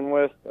going to run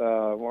with.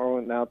 We're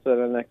announced it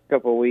in the next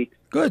couple of weeks.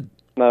 Good.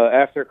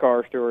 After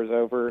Cars Tour is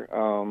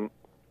over,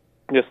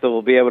 just so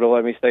we'll be able to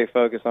let me stay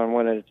focused on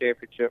winning a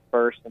championship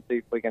first and see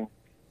if we can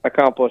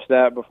accomplish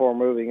that before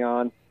moving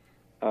on.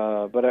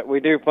 But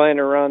we do plan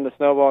to run the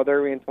Snowball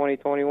Derby in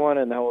 2021,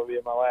 and that will be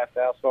my last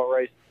asphalt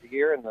race of the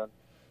year. And then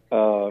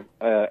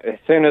as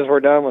soon as we're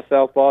done with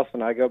South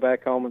Boston, I go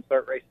back home and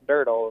start racing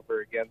dirt all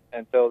over again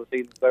until the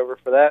season's over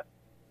for that,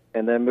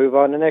 and then move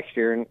on to next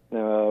year. And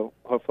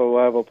hopefully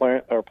we'll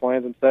have our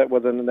plans set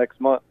within the next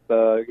month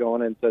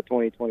going into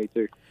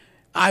 2022.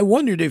 I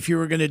wondered if you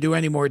were going to do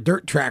any more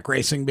dirt track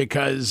racing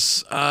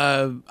because,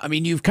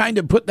 you've kind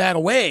of put that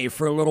away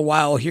for a little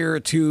while here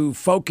to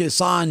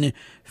focus on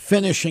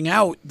finishing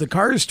out the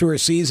Cars Tour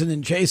season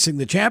and chasing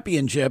the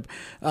championship.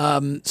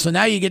 So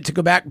now you get to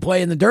go back and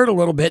play in the dirt a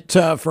little bit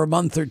for a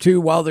month or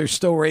two while there's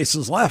still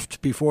races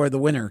left before the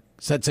winter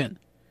sets in.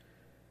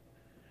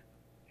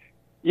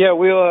 Yeah,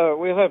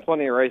 we'll have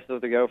plenty of races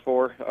to go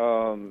for.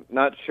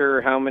 Not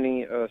sure how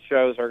many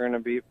shows are going to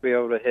be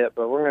able to hit,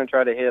 but we're going to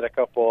try to hit a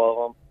couple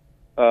of them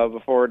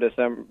before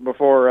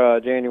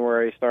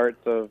January starts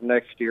of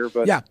next year.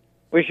 But yeah,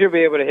 we should be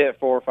able to hit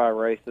 4 or 5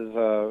 races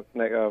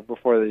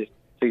before the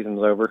season's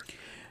over.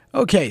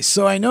 Okay,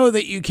 so I know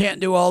that you can't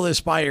do all this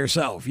by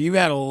yourself. You've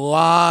had a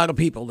lot of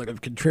people that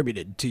have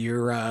contributed to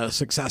your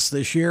success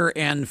this year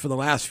and for the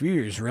last few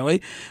years,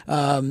 really.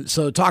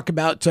 So talk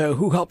about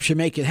who helps you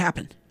make it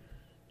happen.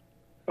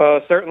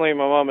 Certainly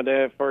my mom and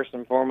dad, first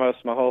and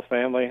foremost, my whole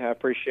family. I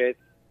appreciate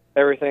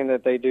everything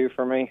that they do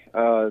for me.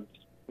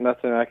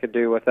 Nothing I could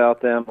do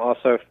without them.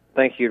 Also,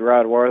 thank you to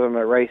Rod Wortham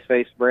at Race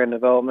Face Brand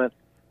Development.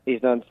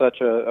 He's done such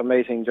an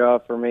amazing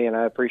job for me, and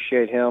I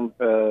appreciate him.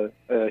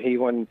 He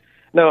wouldn't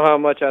know how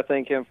much I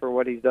thank him for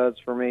what he does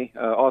for me.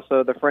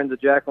 Also, the Friends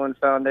of Jacqueline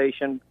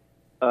Foundation,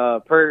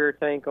 Purrier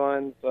Tank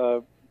Lines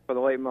for the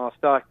late model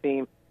stock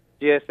team,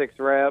 GS6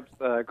 Wraps,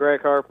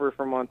 Greg Harper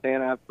from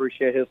Montana. I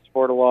appreciate his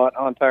support a lot.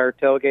 On Tire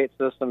Tailgate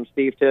System,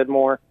 Steve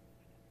Tidmore.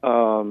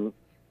 Also,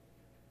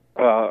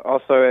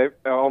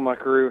 all my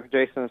crew,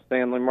 Jason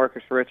Stanley,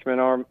 Marcus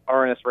Richmond,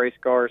 RNS Race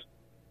Cars,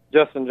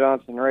 Justin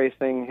Johnson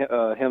Racing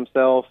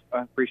himself.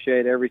 I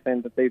appreciate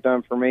everything that they've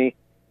done for me.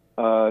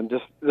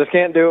 Just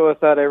can't do it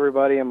without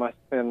everybody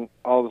and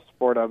all the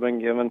support I've been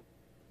given.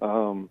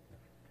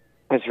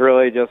 It's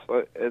really just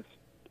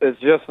it's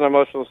just an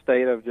emotional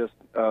state of just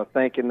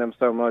thanking them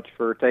so much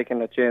for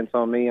taking a chance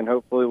on me, and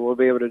hopefully we'll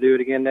be able to do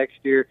it again next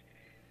year.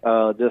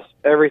 Just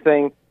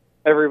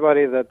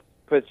everybody that's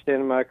pitched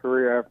in my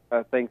career,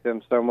 I thank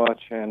them so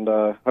much, and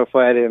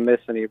hopefully I didn't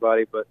miss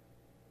anybody, but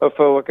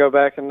hopefully we'll go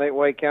back in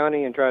Wake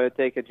County and try to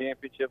take a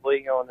championship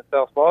league going to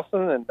South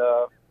Boston and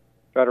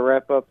try to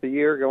wrap up the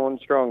year going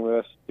strong with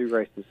us 2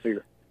 races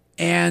here.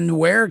 And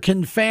where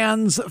can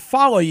fans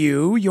follow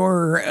you?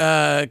 You're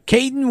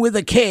Kaden with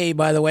a K,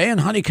 by the way,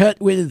 and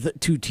Honeycutt with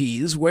 2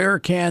 T's. Where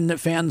can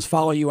fans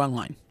follow you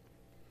online?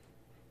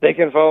 They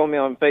can follow me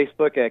on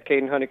Facebook at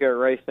Kaden Honeycutt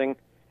Racing.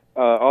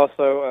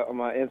 Also,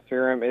 my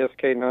Instagram is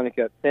Kaden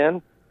Honeycutt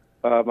 10.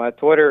 My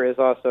Twitter is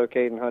also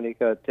Kaden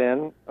Honeycutt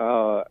 10.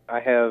 I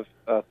have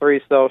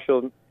 3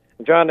 social.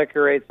 I'm trying to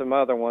create some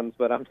other ones,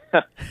 but I'm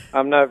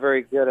not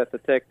very good at the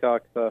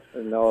TikTok stuff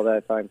and all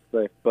that kind of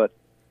stuff. But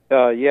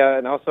yeah,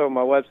 and also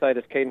my website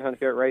is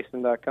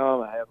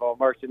CadenHoneycuttRacing.com. I have all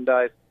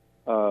merchandise,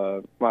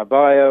 my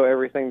bio,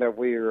 everything that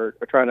we are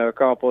trying to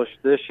accomplish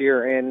this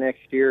year and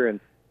next year. And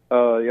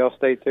y'all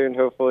stay tuned.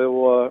 Hopefully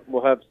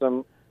we'll have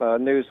some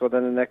news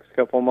within the next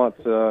couple of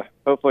months,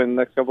 hopefully in the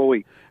next couple of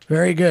weeks.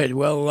 Very good.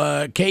 Well,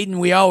 Kaden,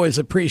 we always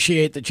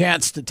appreciate the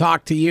chance to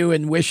talk to you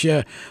and wish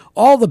you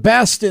all the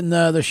best in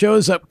the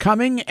shows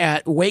upcoming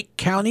at Wake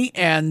County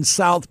and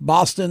South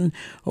Boston.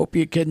 Hope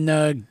you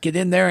can get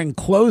in there and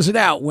close it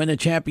out, win a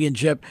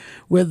championship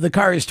with the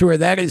Cars Tour.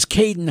 That is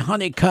Kaden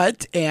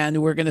Honeycutt,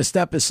 and we're going to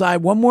step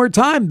aside one more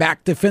time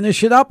back to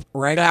finish it up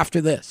right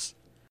after this.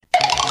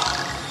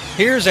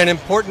 Here's an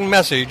important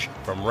message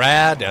from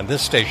RAD and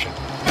this station.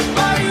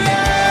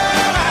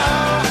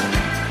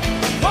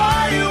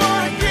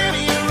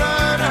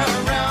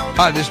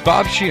 Hi, this is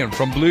Bob Sheehan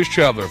from Blues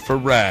Traveler for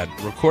RAD,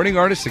 recording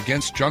artists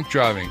against drunk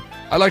driving.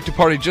 I like to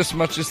party just as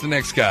much as the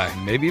next guy,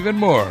 maybe even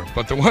more,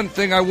 but the one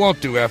thing I won't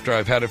do after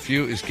I've had a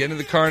few is get in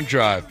the car and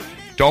drive.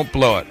 Don't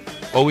blow it.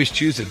 Always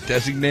choose a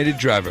designated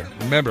driver.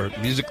 Remember,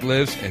 music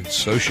lives, and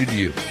so should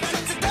you.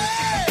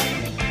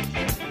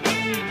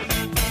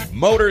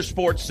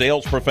 Motorsports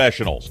sales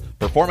professionals.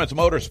 Performance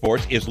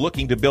Motorsports is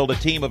looking to build a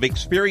team of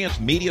experienced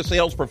media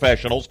sales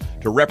professionals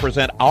to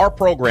represent our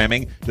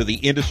programming to the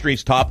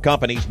industry's top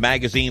companies,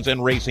 magazines,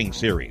 and racing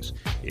series.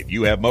 If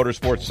you have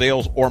motorsports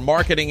sales or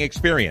marketing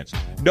experience,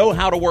 know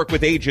how to work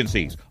with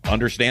agencies,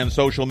 understand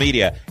social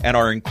media, and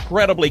are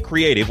incredibly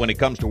creative when it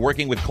comes to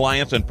working with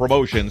clients and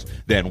promotions,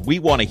 then we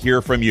want to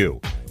hear from you.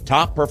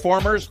 Top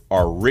performers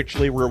are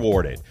richly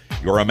rewarded.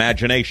 Your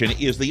imagination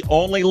is the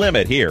only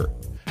limit here.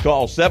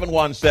 Call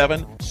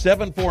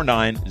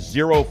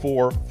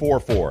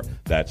 717-749-0444.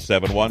 That's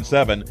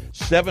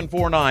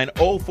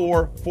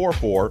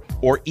 717-749-0444,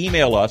 or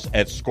email us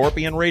at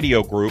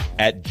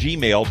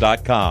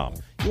scorpionradiogroup@gmail.com.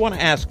 You want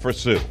to ask for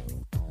Sue.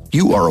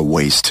 You are a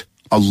waste.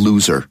 A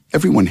loser.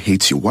 Everyone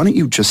hates you. Why don't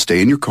you just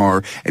stay in your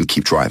car and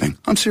keep driving?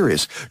 I'm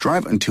serious.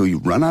 Drive until you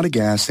run out of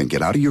gas, then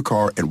get out of your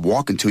car and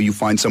walk until you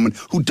find someone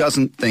who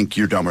doesn't think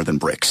you're dumber than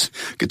bricks.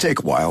 Could take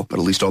a while, but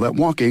at least all that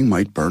walking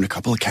might burn a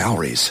couple of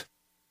calories.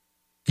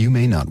 You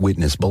may not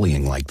witness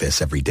bullying like this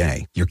every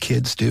day. Your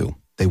kids do.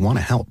 They want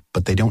to help,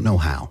 but they don't know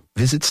how.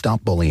 Visit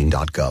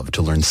StopBullying.gov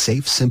to learn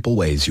safe, simple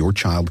ways your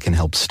child can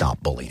help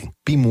stop bullying.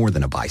 Be more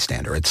than a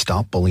bystander at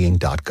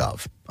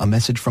StopBullying.gov. A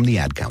message from the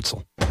Ad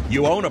Council.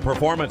 You own a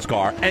performance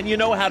car and you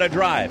know how to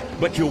drive,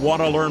 but you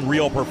want to learn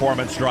real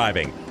performance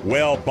driving.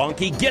 Well,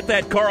 Bunky, get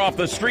that car off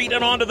the street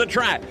and onto the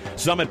track.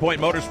 Summit Point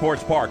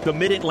Motorsports Park, the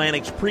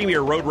Mid-Atlantic's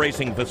premier road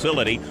racing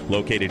facility,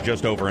 located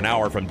just over an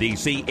hour from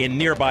D.C. in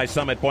nearby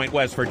Summit Point,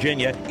 West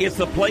Virginia, is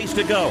the place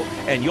to go.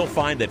 And you'll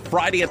find that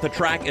Friday at the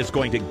Track is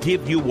going to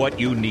give you what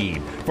you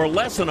need. For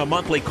less than a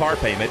monthly car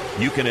payment,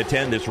 you can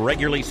attend this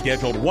regularly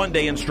scheduled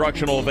one-day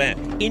instructional event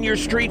in your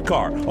street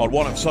car on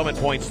one of Summit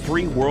Point's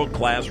 3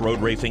 world-class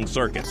road racing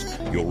circuits.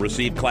 You'll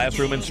receive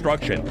classroom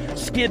instruction,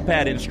 skid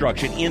pad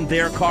instruction in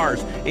their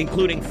cars,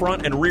 including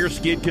front and rear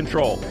skid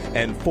control,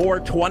 and 4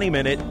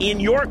 20-minute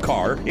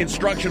in-your-car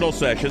instructional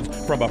sessions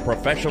from a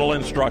professional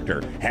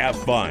instructor. Have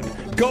fun,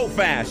 go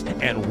fast,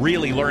 and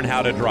really learn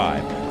how to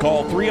drive.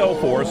 Call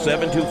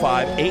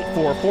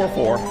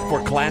 304-725-8444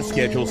 for class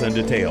schedules and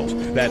details.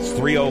 That's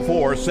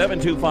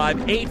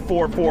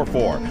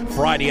 304-725-8444.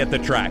 Friday at the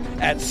Track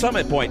at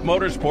Summit Point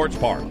Motorsports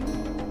Park.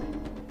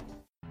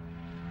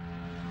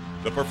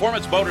 The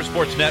Performance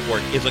Motorsports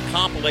Network is a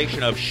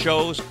compilation of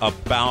shows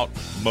about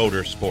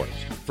motorsports.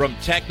 From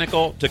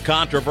technical to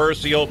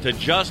controversial to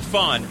just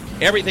fun,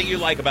 everything you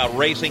like about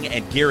racing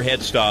and gearhead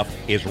stuff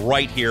is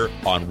right here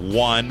on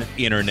one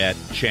internet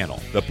channel.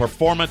 The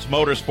Performance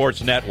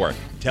Motorsports Network.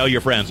 Tell your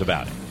friends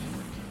about it.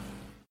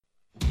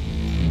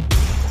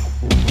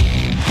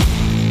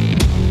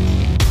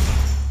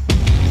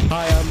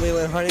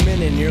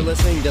 Honeyman, and you're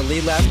listening to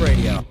Lead Lap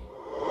Radio.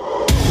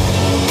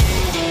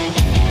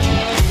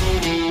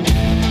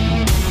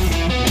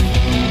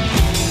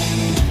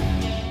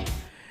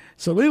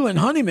 So Leland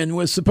Honeyman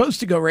was supposed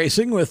to go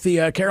racing with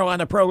the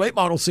Carolina Pro Late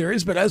Model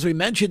Series, but as we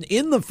mentioned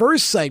in the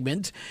first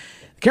segment,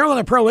 the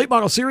Carolina Pro Late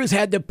Model Series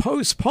had to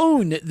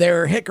postpone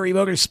their Hickory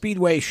Motor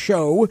Speedway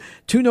show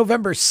to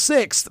November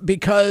 6th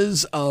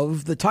because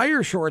of the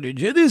tire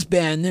shortage. It has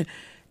been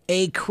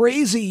a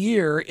crazy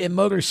year in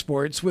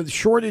motorsports with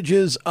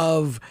shortages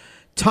of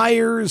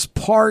tires,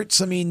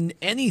 parts, I mean,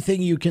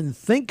 anything you can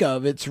think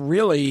of. It's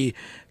really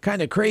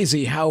kind of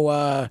crazy how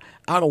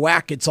out of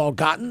whack it's all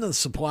gotten. The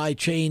supply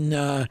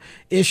chain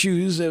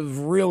issues have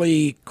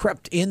really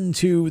crept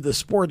into the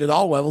sport at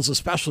all levels,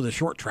 especially the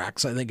short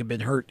tracks, I think, have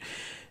been hurt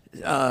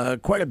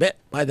quite a bit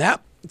by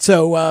that.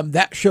 So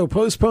that show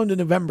postponed to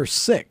November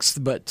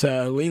 6th, but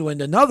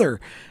Leland,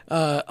 another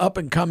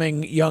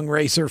up-and-coming young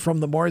racer from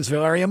the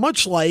Mooresville area,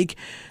 much like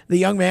the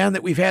young man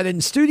that we've had in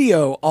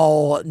studio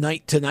all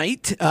night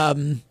tonight.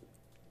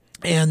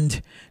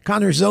 And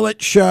Connor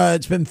Zilisch,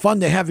 it's been fun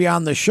to have you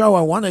on the show.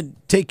 I want to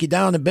take you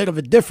down a bit of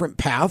a different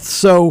path.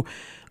 So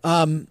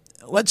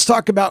let's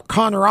talk about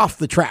Connor off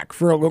the track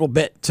for a little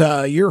bit.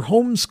 You're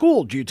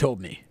homeschooled, you told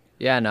me.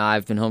 Yeah, no,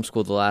 I've been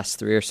homeschooled the last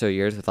 3 or so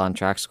years with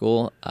on-track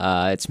school.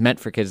 It's meant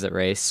for kids that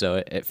race, so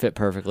it fit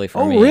perfectly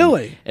for me. Oh,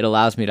 really? It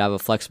allows me to have a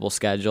flexible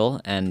schedule,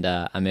 and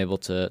I'm able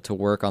to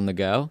work on the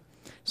go.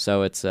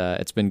 So it's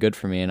been good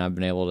for me, and I've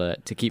been able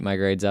to keep my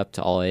grades up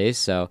to all A's,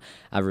 so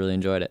I've really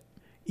enjoyed it.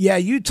 Yeah,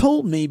 you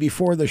told me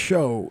before the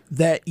show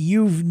that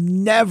you've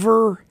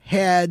never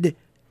had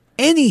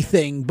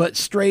anything but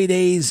straight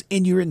A's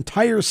in your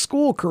entire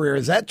school career.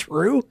 Is that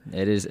true?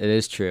 It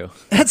is true.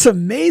 That's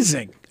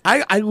amazing.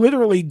 I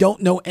literally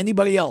don't know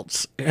anybody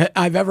else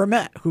I've ever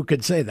met who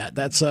could say that.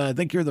 That's I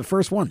think you're the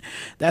first one.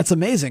 That's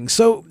amazing.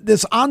 So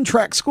this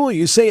on-track school,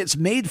 you say it's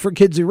made for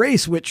kids who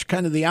race, which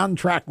kind of the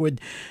on-track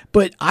would,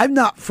 but I'm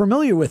not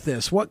familiar with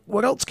this. What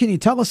else can you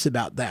tell us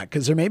about that?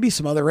 Because there may be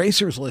some other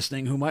racers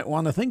listening who might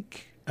want to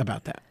think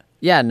about that.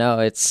 Yeah, no,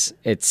 it's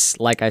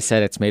like I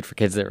said, it's made for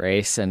kids that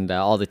race, and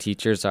all the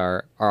teachers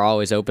are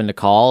always open to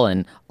call,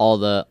 and all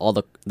the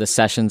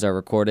sessions are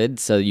recorded,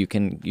 so you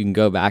can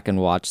go back and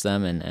watch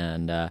them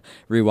and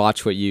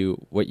rewatch what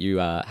you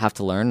have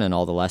to learn and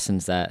all the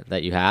lessons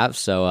that you have.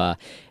 So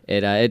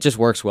it just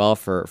works well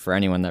for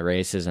anyone that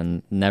races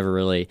and never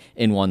really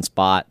in one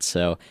spot.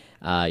 So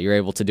you're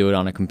able to do it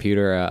on a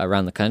computer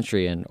around the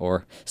country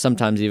or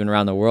sometimes even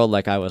around the world,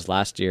 like I was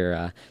last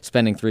year.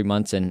 Spending 3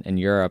 months in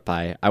Europe,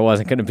 I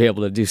wasn't going to be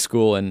able to do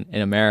school in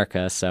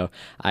America, so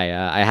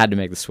I had to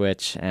make the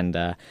switch,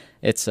 and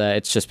it's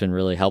just been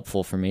really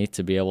helpful for me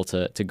to be able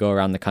to go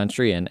around the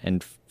country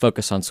and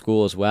focus on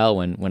school as well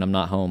when I'm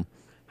not home.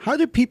 How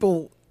do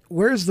people,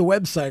 where's the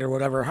website or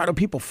whatever, how do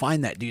people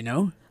find that, do you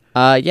know?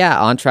 Yeah,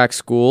 On-Track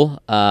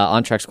School,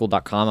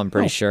 ontrackschool.com, I'm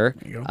pretty sure.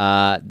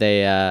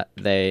 They're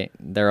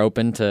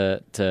open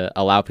to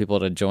allow people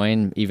to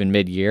join even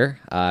mid-year.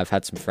 I've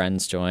had some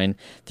friends join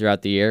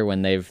throughout the year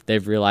when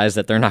they've realized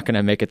that they're not going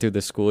to make it through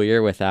the school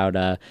year without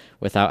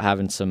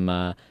having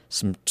some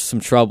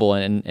trouble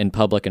in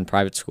public and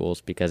private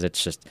schools, because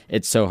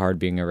it's so hard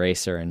being a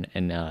racer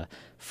and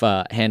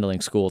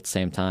handling school at the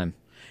same time.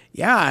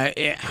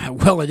 Yeah,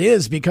 well, it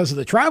is because of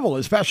the travel,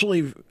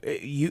 especially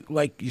you,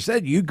 like you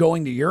said, you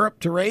going to Europe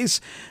to race.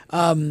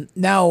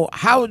 Now,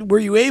 how were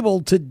you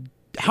able to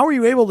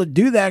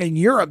do that in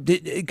Europe?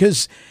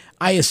 Because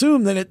I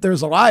assume that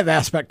there's a live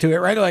aspect to it,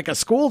 right? Like a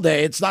school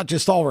day, it's not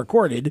just all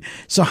recorded.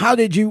 So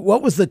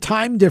what was the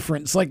time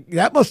difference? Like,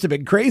 that must have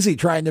been crazy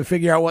trying to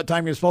figure out what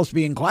time you're supposed to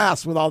be in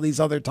class with all these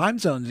other time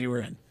zones you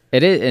were in.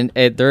 It is,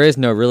 and there is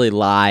no really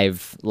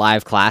live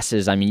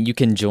classes. I mean, you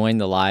can join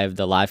the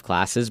live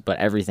classes, but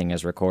everything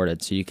is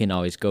recorded, so you can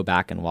always go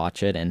back and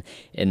watch it. And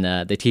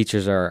the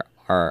teachers are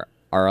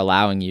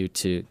allowing you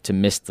to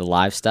miss the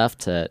live stuff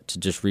to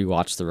just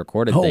rewatch the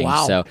recorded things.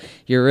 Wow. So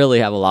you really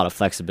have a lot of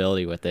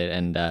flexibility with it,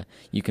 and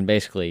you can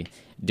basically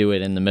do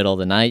it in the middle of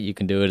the night. You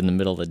can do it in the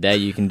middle of the day.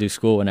 You can do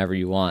school whenever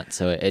you want.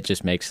 So it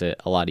just makes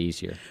it a lot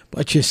easier.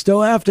 But you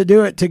still have to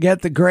do it to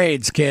get the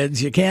grades,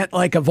 kids. You can't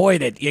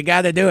avoid it. You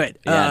got to do it.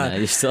 Yeah, no,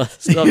 you still have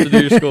to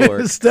do your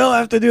schoolwork. Still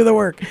have to do the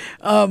work.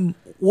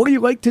 What do you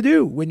like to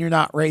do when you're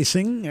not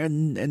racing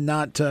and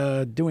not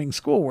doing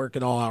schoolwork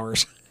at all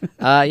hours?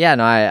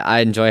 I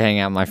enjoy hanging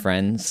out with my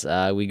friends.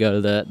 We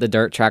go to the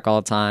dirt track all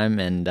the time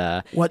and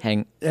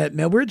hang at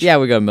Millbridge. Yeah,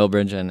 we go to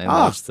Millbridge and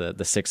watch the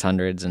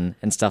 600s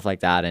and stuff like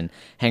that, and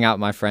hang out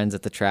with my friends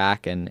at the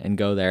track and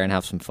go there and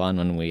have some fun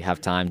when we have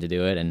time to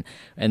do it.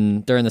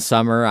 And during the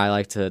summer, I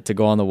like to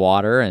go on the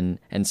water and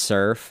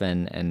surf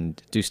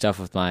and do stuff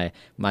with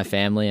my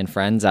family and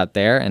friends out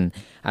there. And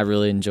I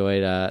really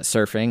enjoyed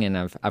surfing, and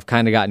I've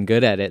kind of gotten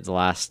good at it the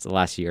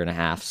last year and a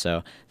half.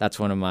 So that's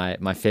one of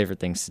my favorite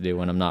things to do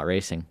when I'm not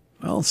racing.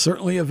 Well,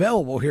 certainly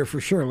available here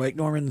for sure. Lake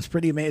Norman's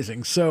pretty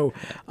amazing. So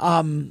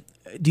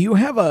do you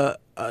have a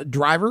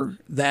driver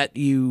that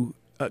you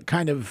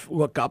kind of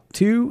look up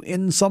to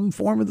in some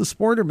form of the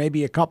sport, or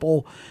maybe a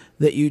couple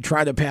that you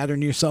try to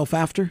pattern yourself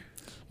after?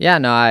 Yeah,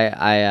 no,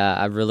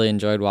 I really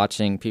enjoyed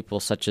watching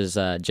people such as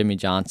Jimmy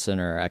Johnson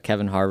or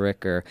Kevin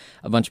Harvick or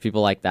a bunch of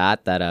people like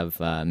that have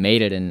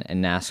made it in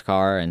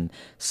NASCAR, and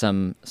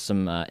some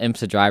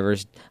IMSA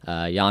drivers,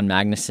 Jan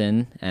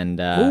Magnussen, and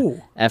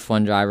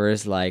F1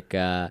 drivers like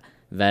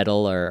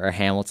Vettel or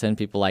Hamilton,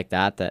 people like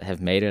that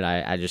have made it.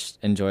 I just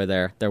enjoy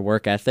their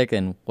work ethic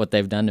and what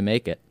they've done to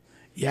make it.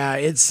 Yeah,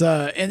 it's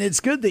and it's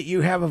good that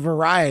you have a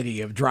variety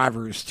of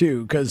drivers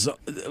too, because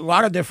a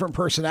lot of different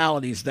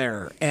personalities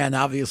there, and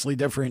obviously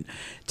different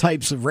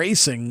types of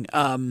racing.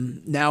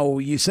 Now,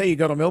 you say you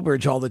go to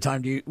Millbridge all the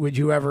time. Would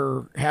you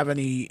ever have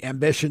any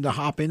ambition to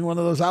hop in one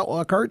of those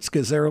outlaw karts?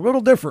 Because they're a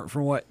little different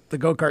from what the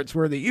go-karts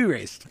were that you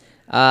raced.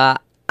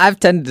 I've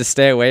tended to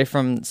stay away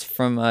from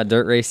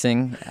dirt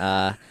racing.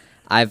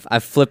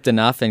 I've flipped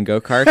enough in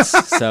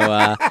go-karts, so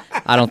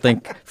I don't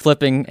think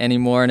flipping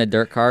anymore in a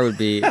dirt car would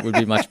be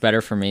much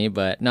better for me.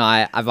 But no,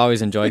 I've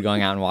always enjoyed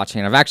going out and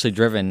watching it. I've actually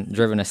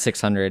driven a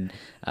 600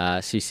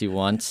 cc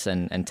once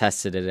and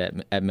tested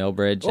it at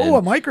Millbridge. Oh,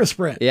 a micro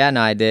sprint. Yeah,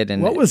 no, I did.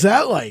 And what was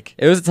that like?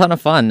 It was a ton of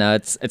fun.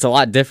 It's a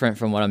lot different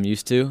from what I'm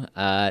used to.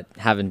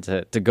 Having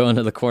to go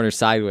into the corner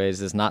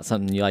sideways is not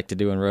something you like to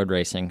do in road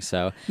racing.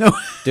 So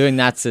doing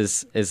that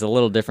is a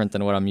little different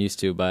than what I'm used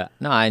to. But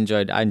no, I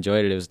enjoyed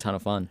it. It was a ton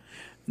of fun.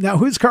 Now,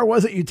 whose car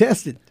was it you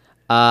tested?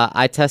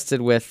 I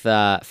tested with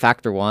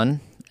Factor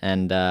One,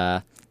 and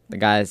the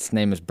guy's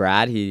name is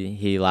Brad.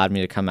 He allowed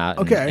me to come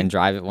out and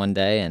drive it one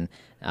day, and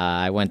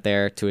I went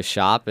there to his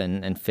shop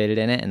and fitted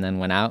in it, and then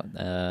went out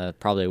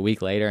probably a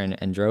week later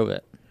and drove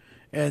it.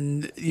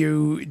 And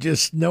you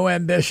just no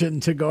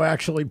ambition to go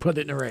actually put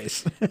it in a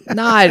race?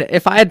 No,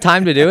 if I had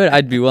time to do it,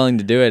 I'd be willing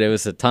to do it. It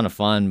was a ton of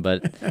fun,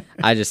 but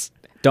I just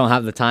don't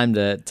have the time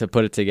to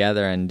put it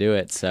together and do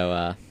it,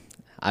 so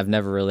I've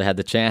never really had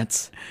the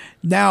chance.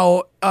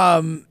 Now,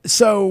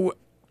 so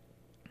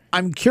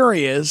I'm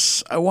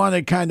curious. I want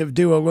to kind of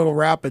do a little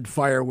rapid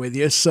fire with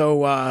you.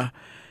 So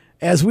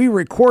as we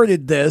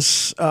recorded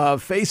this,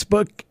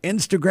 Facebook,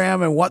 Instagram,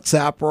 and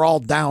WhatsApp were all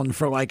down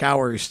for like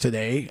hours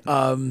today.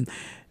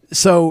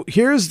 So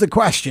here's the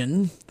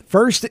question.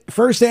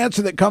 First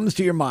answer that comes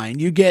to your mind.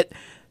 You get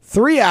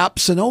 3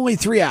 apps and only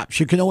 3 apps.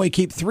 You can only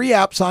keep 3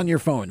 apps on your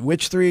phone.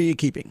 Which 3 are you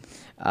keeping?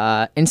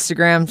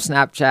 Instagram,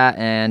 Snapchat,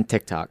 and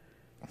TikTok.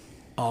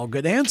 All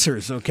good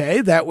answers. Okay,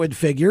 that would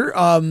figure.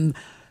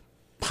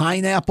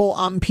 Pineapple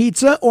on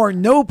pizza or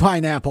no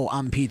pineapple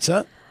on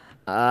pizza?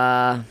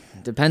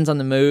 Depends on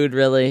the mood,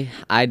 really.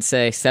 I'd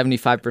say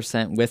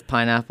 75% with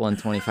pineapple and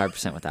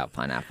 25% without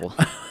pineapple.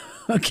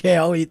 Okay,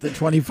 I'll eat the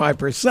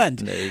 25%.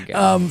 There you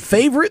go.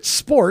 Favorite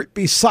sport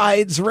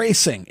besides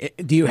racing?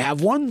 Do you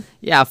have one?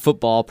 Yeah,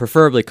 football,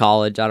 preferably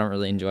college. I don't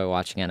really enjoy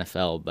watching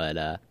NFL,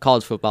 but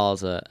college football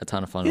is a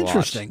ton of fun to watch.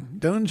 Interesting.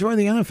 Don't enjoy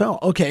the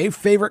NFL. Okay,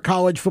 favorite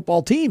college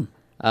football team?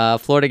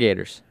 Florida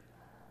Gators.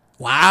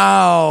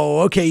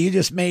 Wow. Okay, you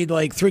just made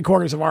like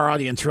 3/4 of our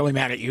audience really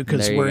mad at you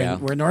because we're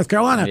in North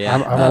Carolina.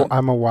 Yeah.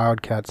 I'm a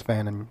Wildcats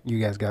fan, and you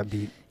guys got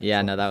beat.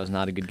 Yeah, no, that was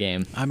not a good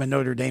game. I'm a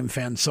Notre Dame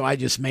fan, so I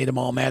just made them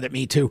all mad at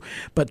me too.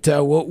 But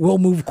we'll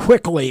move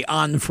quickly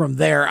on from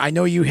there. I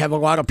know you have a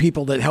lot of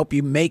people that help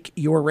you make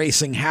your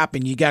racing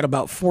happen. You got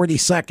about 40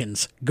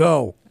 seconds.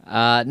 Go.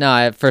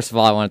 No, first of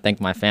all, I want to thank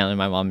my family,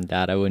 my mom and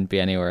dad. I wouldn't be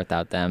anywhere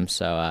without them.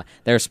 So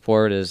their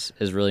support is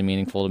really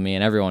meaningful to me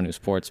and everyone who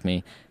supports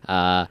me.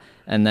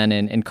 And then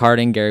in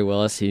karting, Gary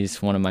Willis,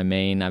 he's one of my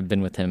main. I've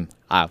been with him.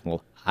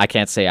 I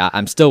can't say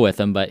I'm still with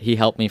him, but he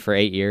helped me for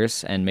 8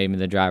 years and made me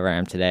the driver I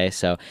am today.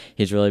 So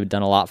he's really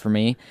done a lot for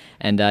me.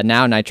 And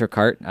now Nitro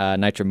Kart,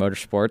 Nitro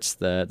Motorsports,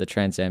 the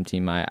Trans Am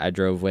team I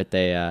drove with,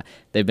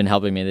 they've been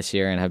helping me this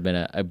year and have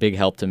been a big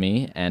help to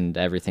me and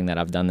everything that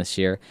I've done this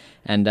year.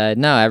 And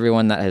no,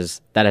 everyone that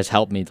has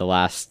helped me the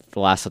last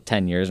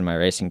 10 years of my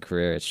racing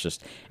career,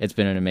 it's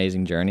been an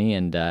amazing journey.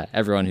 And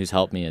everyone who's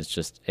helped me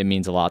it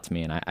means a lot to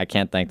me, and I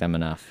can't thank them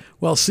enough.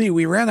 Well, see,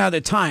 we ran out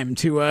of time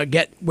to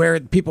get where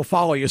people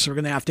follow you, so we're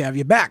going to have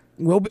you back.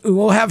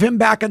 We'll have him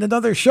back on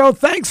another show.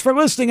 Thanks for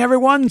listening,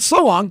 everyone.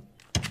 So long.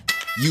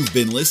 You've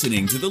been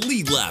listening to the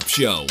Lead Lap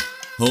Show,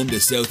 home to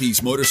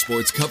Southeast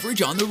Motorsports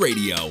coverage on the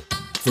radio.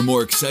 For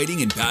more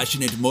exciting and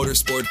passionate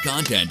motorsport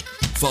content,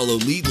 follow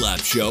Lead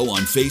Lap Show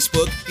on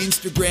Facebook,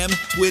 Instagram,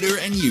 Twitter,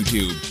 and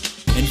YouTube,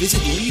 and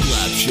visit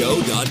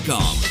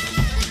leadlapshow.com.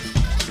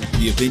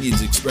 The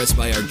opinions expressed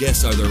by our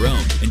guests are their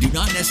own and do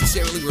not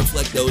necessarily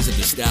reflect those of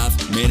the staff,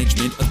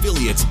 management,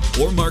 affiliates,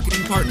 or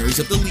marketing partners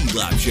of the Lead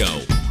Lap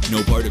Show.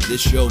 No part of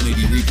this show may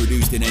be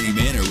reproduced in any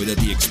manner without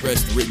the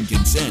expressed written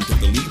consent of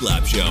the Lead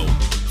Lap Show.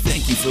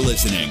 Thank you for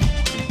listening.